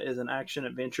game that is an action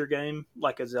adventure game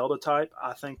like a Zelda type,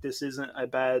 I think this isn't a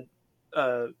bad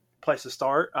place to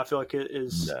start. I feel like it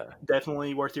is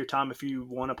definitely worth your time if you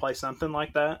want to play something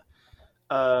like that.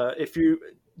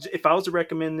 If I was to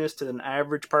recommend this to an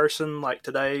average person, like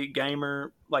today,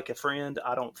 gamer, like a friend,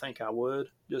 I don't think I would,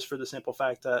 just for the simple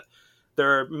fact that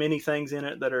there are many things in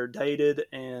it that are dated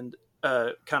and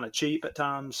kind of cheap at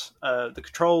times. The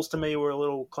controls to me were a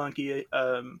little clunky.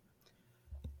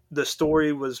 The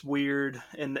story was weird,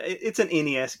 and it's an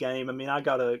NES game. I mean, I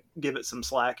gotta give it some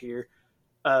slack here.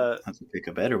 I have to pick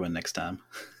a better one next time.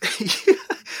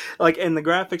 And the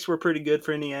graphics were pretty good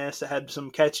for NES. It had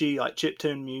some catchy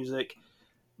chiptune music,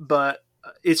 but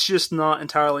it's just not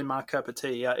entirely my cup of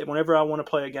tea. Whenever I want to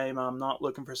play a game, I'm not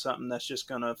looking for something that's just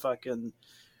gonna fucking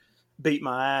beat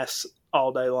my ass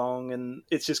all day long, and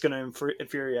it's just gonna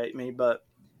infuriate me. But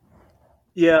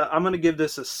yeah, I'm gonna give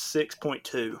this a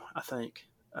 6.2. I think.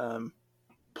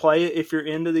 Play it if you're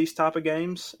into these type of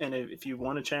games, and if you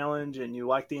want a challenge and you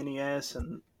like the NES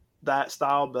and that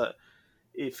style, but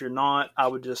if you're not, I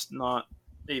would just not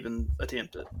even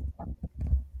attempt it.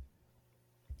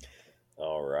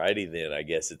 Alrighty then, I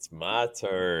guess it's my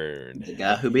turn. The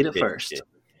guy who beat it first.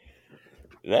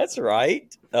 That's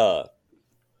right. So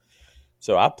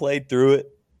I played through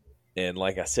it, and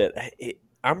like I said,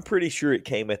 I'm pretty sure it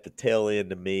came at the tail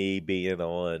end of me being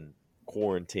on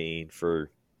quarantine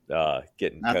for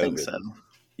getting COVID. I think so.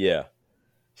 Yeah.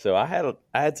 So I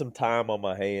had some time on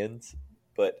my hands,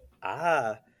 but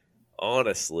I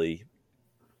honestly,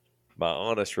 my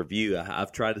honest review,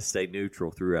 I've tried to stay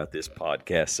neutral throughout this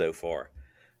podcast so far.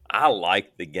 I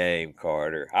liked the game,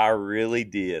 Carter. I really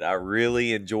did. I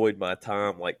really enjoyed my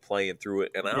time playing through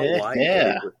it, and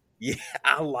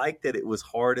I liked that it was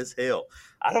hard as hell.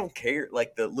 I don't care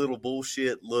the little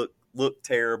bullshit look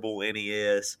terrible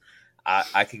NES.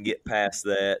 I can get past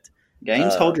that.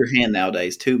 Games hold your hand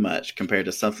nowadays too much compared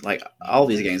to something like all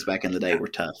these games back in the day were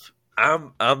tough.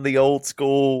 I'm the old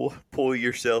school pull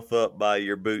yourself up by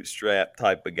your bootstrap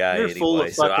type of guy. You're anyway, full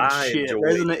of fucking shit.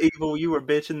 Resident it. Evil, you were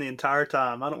bitching the entire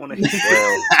time. I don't want to hear.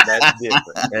 Well, that's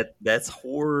different. That's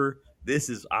horror. This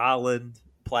is island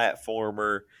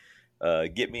platformer.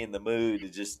 Get me in the mood to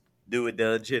just do a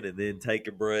dungeon and then take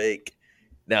a break.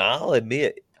 Now I'll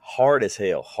admit, hard as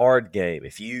hell, hard game.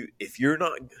 If you're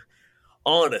not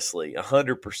honestly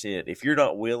 100%, if you're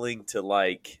not willing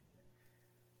to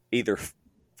either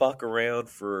fuck around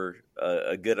for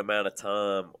a good amount of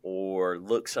time or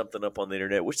look something up on the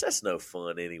internet, which that's no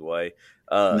fun anyway.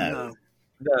 No.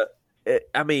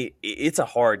 I mean, it's a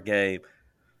hard game.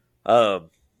 I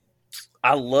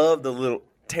love the little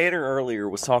Tanner earlier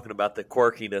was talking about the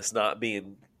quirkiness not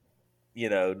being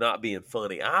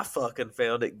funny. I fucking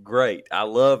found it great. I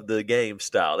love the game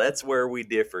style. That's where we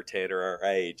differ, Tanner, our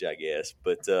age, I guess.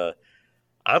 But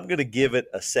I'm going to give it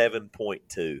a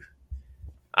 7.2.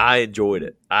 I enjoyed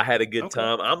it. I had a good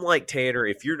time. I'm like Tanner.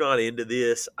 If you're not into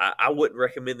this, I wouldn't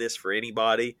recommend this for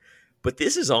anybody. But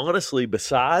this is honestly,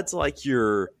 besides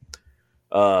your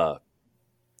Mario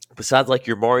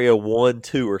 1,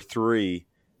 2, or 3,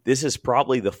 this is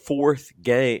probably the fourth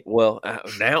game. Well,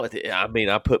 now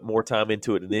I put more time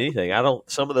into it than anything.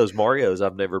 Some of those Marios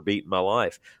I've never beat in my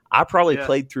life. I probably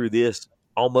played through this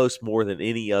almost more than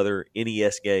any other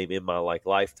NES game in my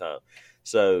lifetime.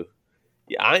 So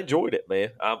yeah, I enjoyed it, man.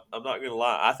 I'm not gonna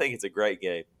lie. I think it's a great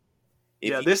game.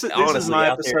 This is my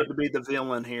episode to be the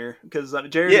villain here because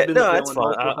Jared's been the villain. That's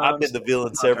fine. I've been the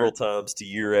villain several times to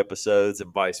your episodes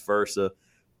and vice versa.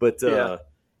 But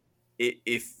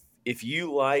if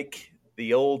you like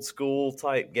the old school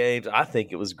type games, I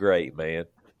think it was great, man.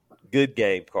 Good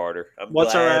game, Carter. I'm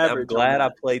glad I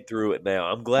played through it now.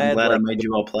 I'm glad I made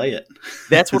you all play it.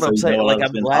 That's what I'm saying.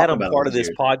 I'm glad I'm part of this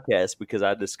podcast because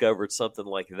I discovered something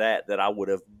like that I would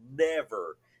have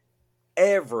never,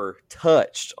 ever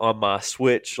touched on my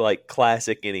Switch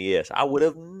classic NES. I would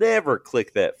have never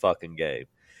clicked that fucking game.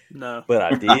 No. But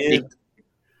I did.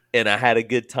 And I had a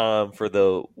good time for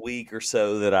the week or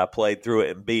so that I played through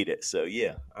it and beat it. So,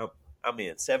 yeah, I'm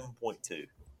in 7.2.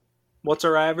 What's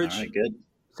our average? All right, good.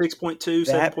 6.2, 7.2.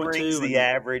 That brings the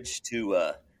average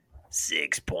to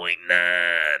 6.9.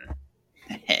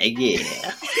 Yeah.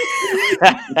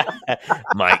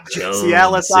 Mike Jones.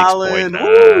 Cialis Island.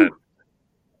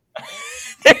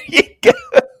 There you go.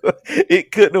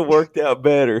 It couldn't have worked out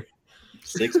better.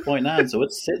 6.9. So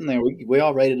it's sitting there. We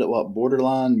all rated it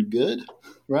borderline good,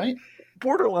 right?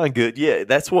 Borderline good. Yeah,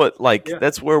 that's what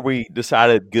that's where we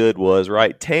decided good was,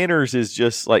 right? Tanner's is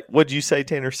just what'd you say,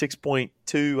 Tanner?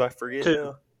 6.2? I forget.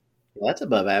 2. Well, that's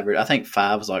above average. I think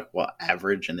 5 is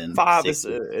average, and then 5 6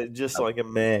 is just a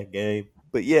meh game.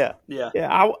 But yeah. Yeah.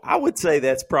 I would say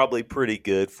that's probably pretty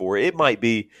good for it. It might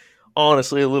be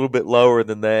honestly a little bit lower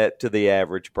than that to the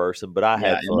average person, but I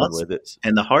had fun with it.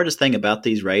 And the hardest thing about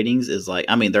these ratings is like,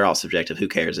 I mean, they're all subjective. Who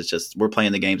cares? It's just we're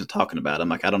playing the games and talking about them.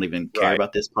 Like, I don't even care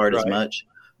about this part as much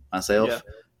myself.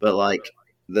 But like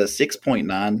the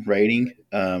 6.9 rating,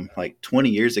 like 20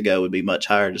 years ago would be much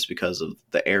higher just because of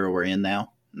the era we're in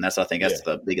now. And I think that's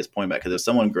the biggest point about it. Because if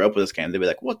someone grew up with this game, they'd be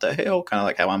like, what the hell? Kind of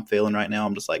like how I'm feeling right now.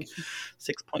 I'm just like,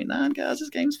 6.9, guys, this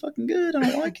game's fucking good. I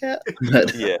don't like it.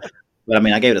 But, but I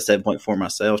mean, I gave it a 7.4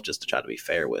 myself just to try to be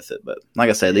fair with it. But like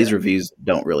I said, these reviews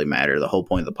don't really matter. The whole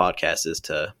point of the podcast is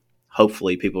to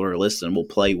hopefully people who are listening will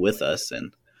play with us.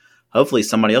 And hopefully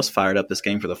somebody else fired up this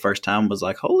game for the first time and was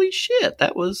like, holy shit,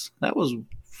 that was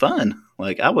fun.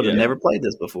 Like, I would have never played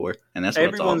this before. And that's what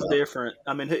everyone's it's all about. different.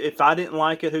 I mean, if I didn't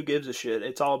like it, who gives a shit?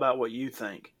 It's all about what you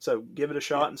think. So give it a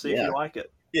shot and see if you like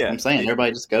it. Yeah, I'm saying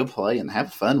everybody just go play and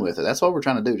have fun with it. That's what we're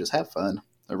trying to do. Just have fun.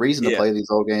 A reason to play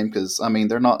these old games, because I mean,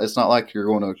 it's not like you're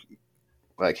going to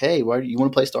like, hey, why do you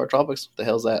want to play Star Tropics? What the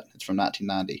hell's that? It's from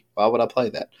 1990. Why would I play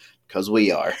that? Because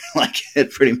we are like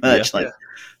it pretty much.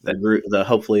 The group,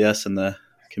 hopefully us and the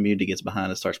community gets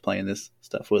behind us, starts playing this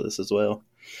stuff with us as well.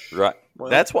 Right. Well,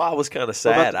 that's why I was kind of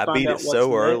sad. I beat it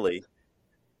so early.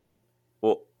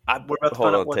 Well,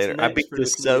 hold on, Tanner. I beat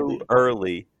this so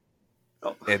early,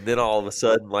 and then all of a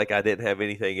sudden, like, I didn't have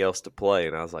anything else to play,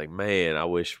 and I was like, man, I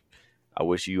wish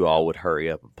you all would hurry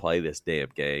up and play this damn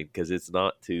game because it's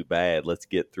not too bad. Let's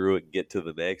get through it and get to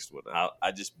the next one.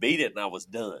 I just beat it and I was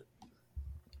done.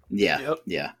 Yeah,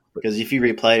 because if you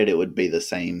replayed it, it would be the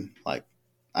same. Like,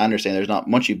 I understand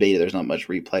once you beat it, there's not much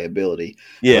replayability.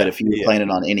 Yeah. But if you were playing it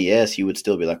on NES, you would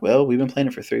still be like, well, we've been playing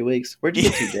it for 3 weeks. Where'd you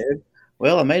get to, Jared?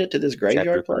 Well, I made it to this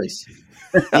graveyard place.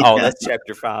 Oh, that's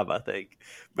chapter 5, I think.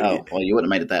 But well, you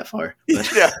wouldn't have made it that far.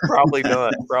 Yeah, probably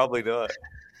not. Probably not.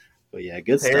 But yeah,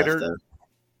 good stuff, though.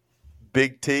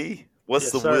 Big T,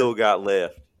 what's the wheel got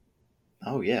left?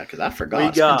 Oh, yeah, because I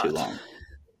forgot. It's been too long.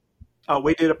 Oh,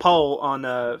 we did a poll on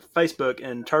Facebook,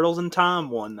 and Turtles in Time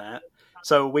won that.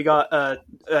 So we got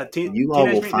Teenage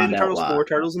Mutant Ninja Turtles 4,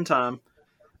 Turtles in Time,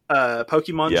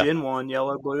 Pokemon Gen 1,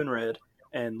 Yellow, Blue, and Red,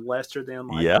 and Lester the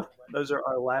Enlightened. Yeah. Those are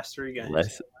our last 3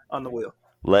 games on the wheel.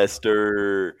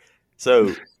 Lester.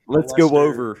 So let's go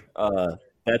over.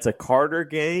 That's a Carter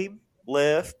game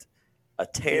left, a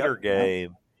Tanner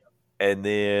game, and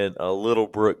then a Little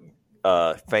Brook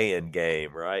fan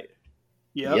game, right?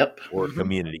 Yep. Or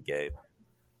community game.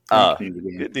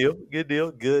 Good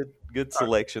deal. Good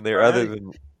selection there. Other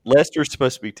than Lester's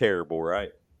supposed to be terrible,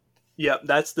 right? Yep,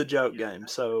 that's the joke game.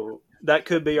 So that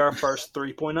could be our first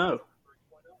 3.0.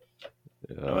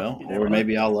 Well, or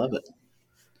maybe I'll love it.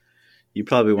 You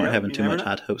probably weren't having too much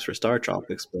high hopes for Star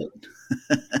Tropics, but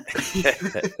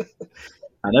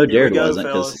I know Jared wasn't,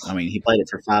 because I mean, he played it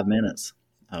for 5 minutes.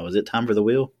 Was it time for the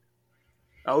wheel?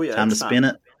 Oh yeah, time to spin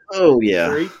it. Oh yeah.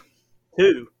 3,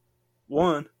 2,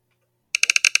 1.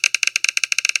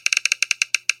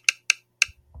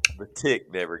 The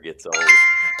tick never gets old.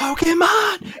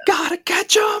 Pokemon, gotta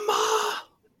catch 'em all.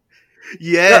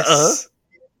 Yes.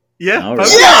 Yeah.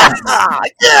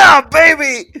 Right. Yeah,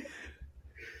 baby.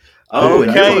 Oh,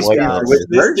 okay.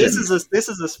 This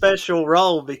is a special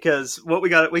roll because what we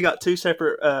got 2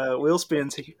 separate wheel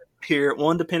spins here.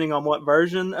 One depending on what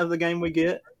version of the game we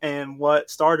get and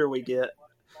what starter we get,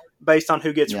 based on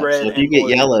who gets red. So if you get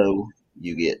yellow,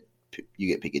 you get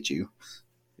Pikachu.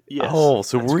 Yes,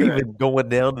 so we're correct. Even going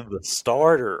down to the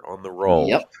starter on the roll.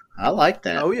 Yep, I like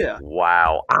that. Oh yeah!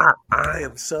 Wow, I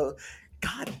am so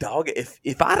God dog it.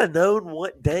 If I'd have known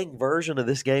what dang version of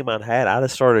this game I'd had, I'd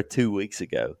have started 2 weeks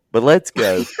ago. But let's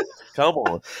go. Come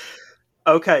on.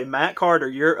 Okay, Matt Carter,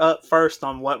 you're up first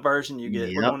on what version you get.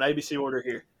 Yep. We're going ABC order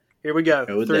here. Here we go.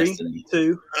 3, Destiny.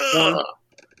 2, 1.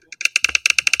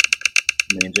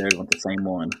 Me and Jared want the same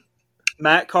one.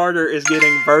 Matt Carter is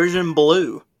getting version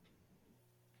blue.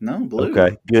 No, blue.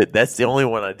 Okay, good. That's the only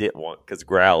one I didn't want because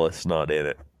Growlithe's not in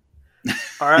it.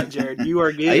 All right, Jared, you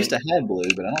are getting... I used to have blue,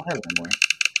 but I don't have it anymore.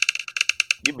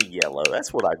 Give me yellow.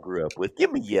 That's what I grew up with.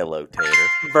 Give me yellow, Tanner.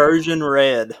 Version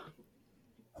red.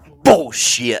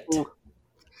 Bullshit. Ooh.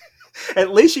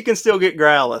 At least you can still get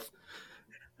Growlithe.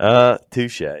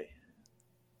 Touche.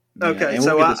 Okay,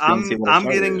 so I'm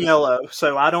getting yellow,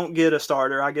 so I don't get a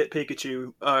starter. I get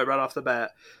Pikachu right off the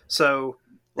bat. So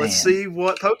let's see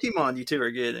what Pokemon you two are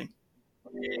getting.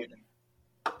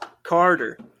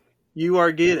 Carter, you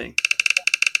are getting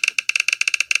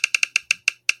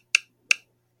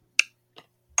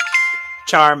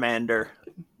Charmander.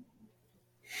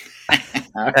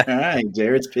 All right,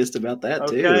 Jared's pissed about that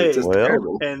too. Okay, it's just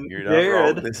terrible. And you're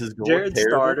not wrong. This is Jared's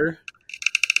terrible. Starter.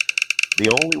 The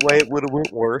only way it would have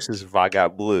went worse is if I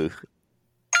got blue.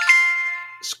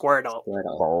 Squirtle.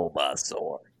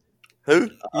 Bulbasaur. Who? You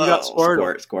got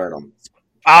Squirtle. Squirtle.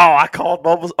 Oh, I called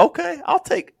Bulbasaur. Okay, I'll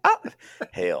take a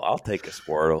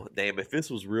Squirtle. Damn, if this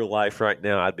was real life right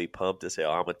now, I'd be pumped as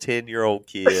hell. I'm a 10-year-old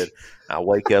kid. I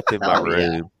wake up in my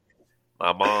room. Yeah.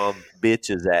 My mom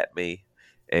bitches at me,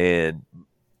 and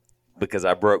because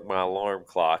I broke my alarm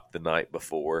clock the night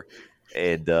before,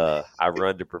 and I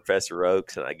run to Professor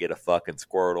Oak's and I get a fucking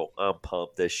Squirtle. I'm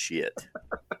pumped as shit.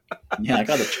 Yeah, I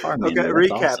got a Charmander. Okay,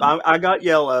 recap. Awesome. I got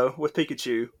yellow with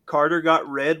Pikachu. Carter got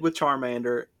red with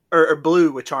Charmander, or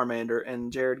blue with Charmander,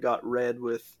 and Jared got red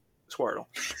with Squirtle.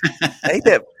 Ain't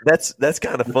that's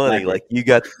kind of funny? Like you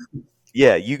got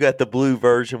the blue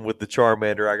version with the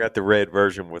Charmander. I got the red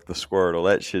version with the Squirtle.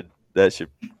 That should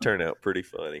turn out pretty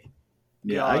funny.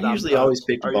 Yeah, I usually always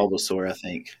pick Bulbasaur, I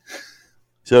think.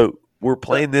 So we're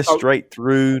playing this straight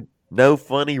through. No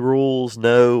funny rules.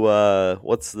 No no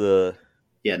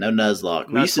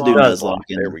Nuzlocke. We used to do Nuzlocke.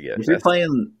 There we go.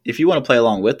 If you want to play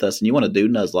along with us and you want to do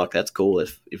Nuzlocke, that's cool.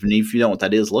 If you don't know what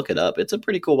that is, look it up. It's a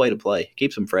pretty cool way to play.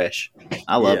 Keeps them fresh.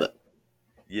 I love it.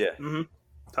 Yeah. Mm-hmm.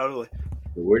 Totally.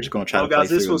 We're just going to try to play guys,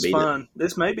 through this was and beat fun. it.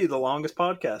 This may be the longest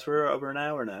podcast. We're over an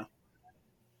hour now.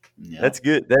 Yeah. That's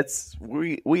good.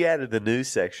 We added the news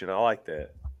section. I like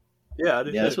that. Yeah, I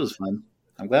did. Yeah, this was fun.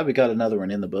 I'm glad we got another one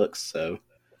in the books. So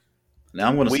now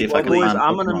I'm going to see if I can boys, find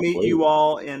I'm going to meet you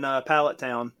all in Pallet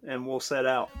Town, and we'll set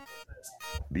out.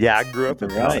 Yeah, I grew up in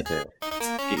Pallet Town.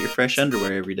 Get your fresh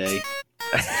underwear every day.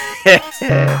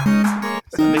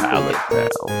 Pallet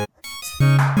Town.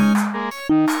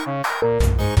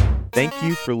 Thank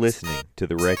you for listening to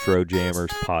the Retro Jammers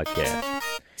podcast.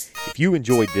 If you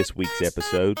enjoyed this week's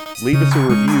episode, leave us a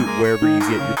review wherever you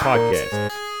get your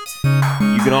podcast.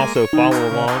 You can also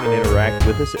follow along and interact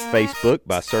with us at Facebook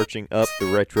by searching up the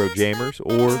Retro Jammers,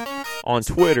 or on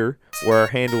Twitter where our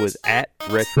handle is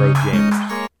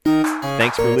 @RetroJammers.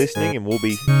 Thanks for listening, and we'll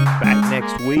be back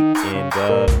next week, and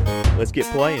let's get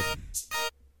playing.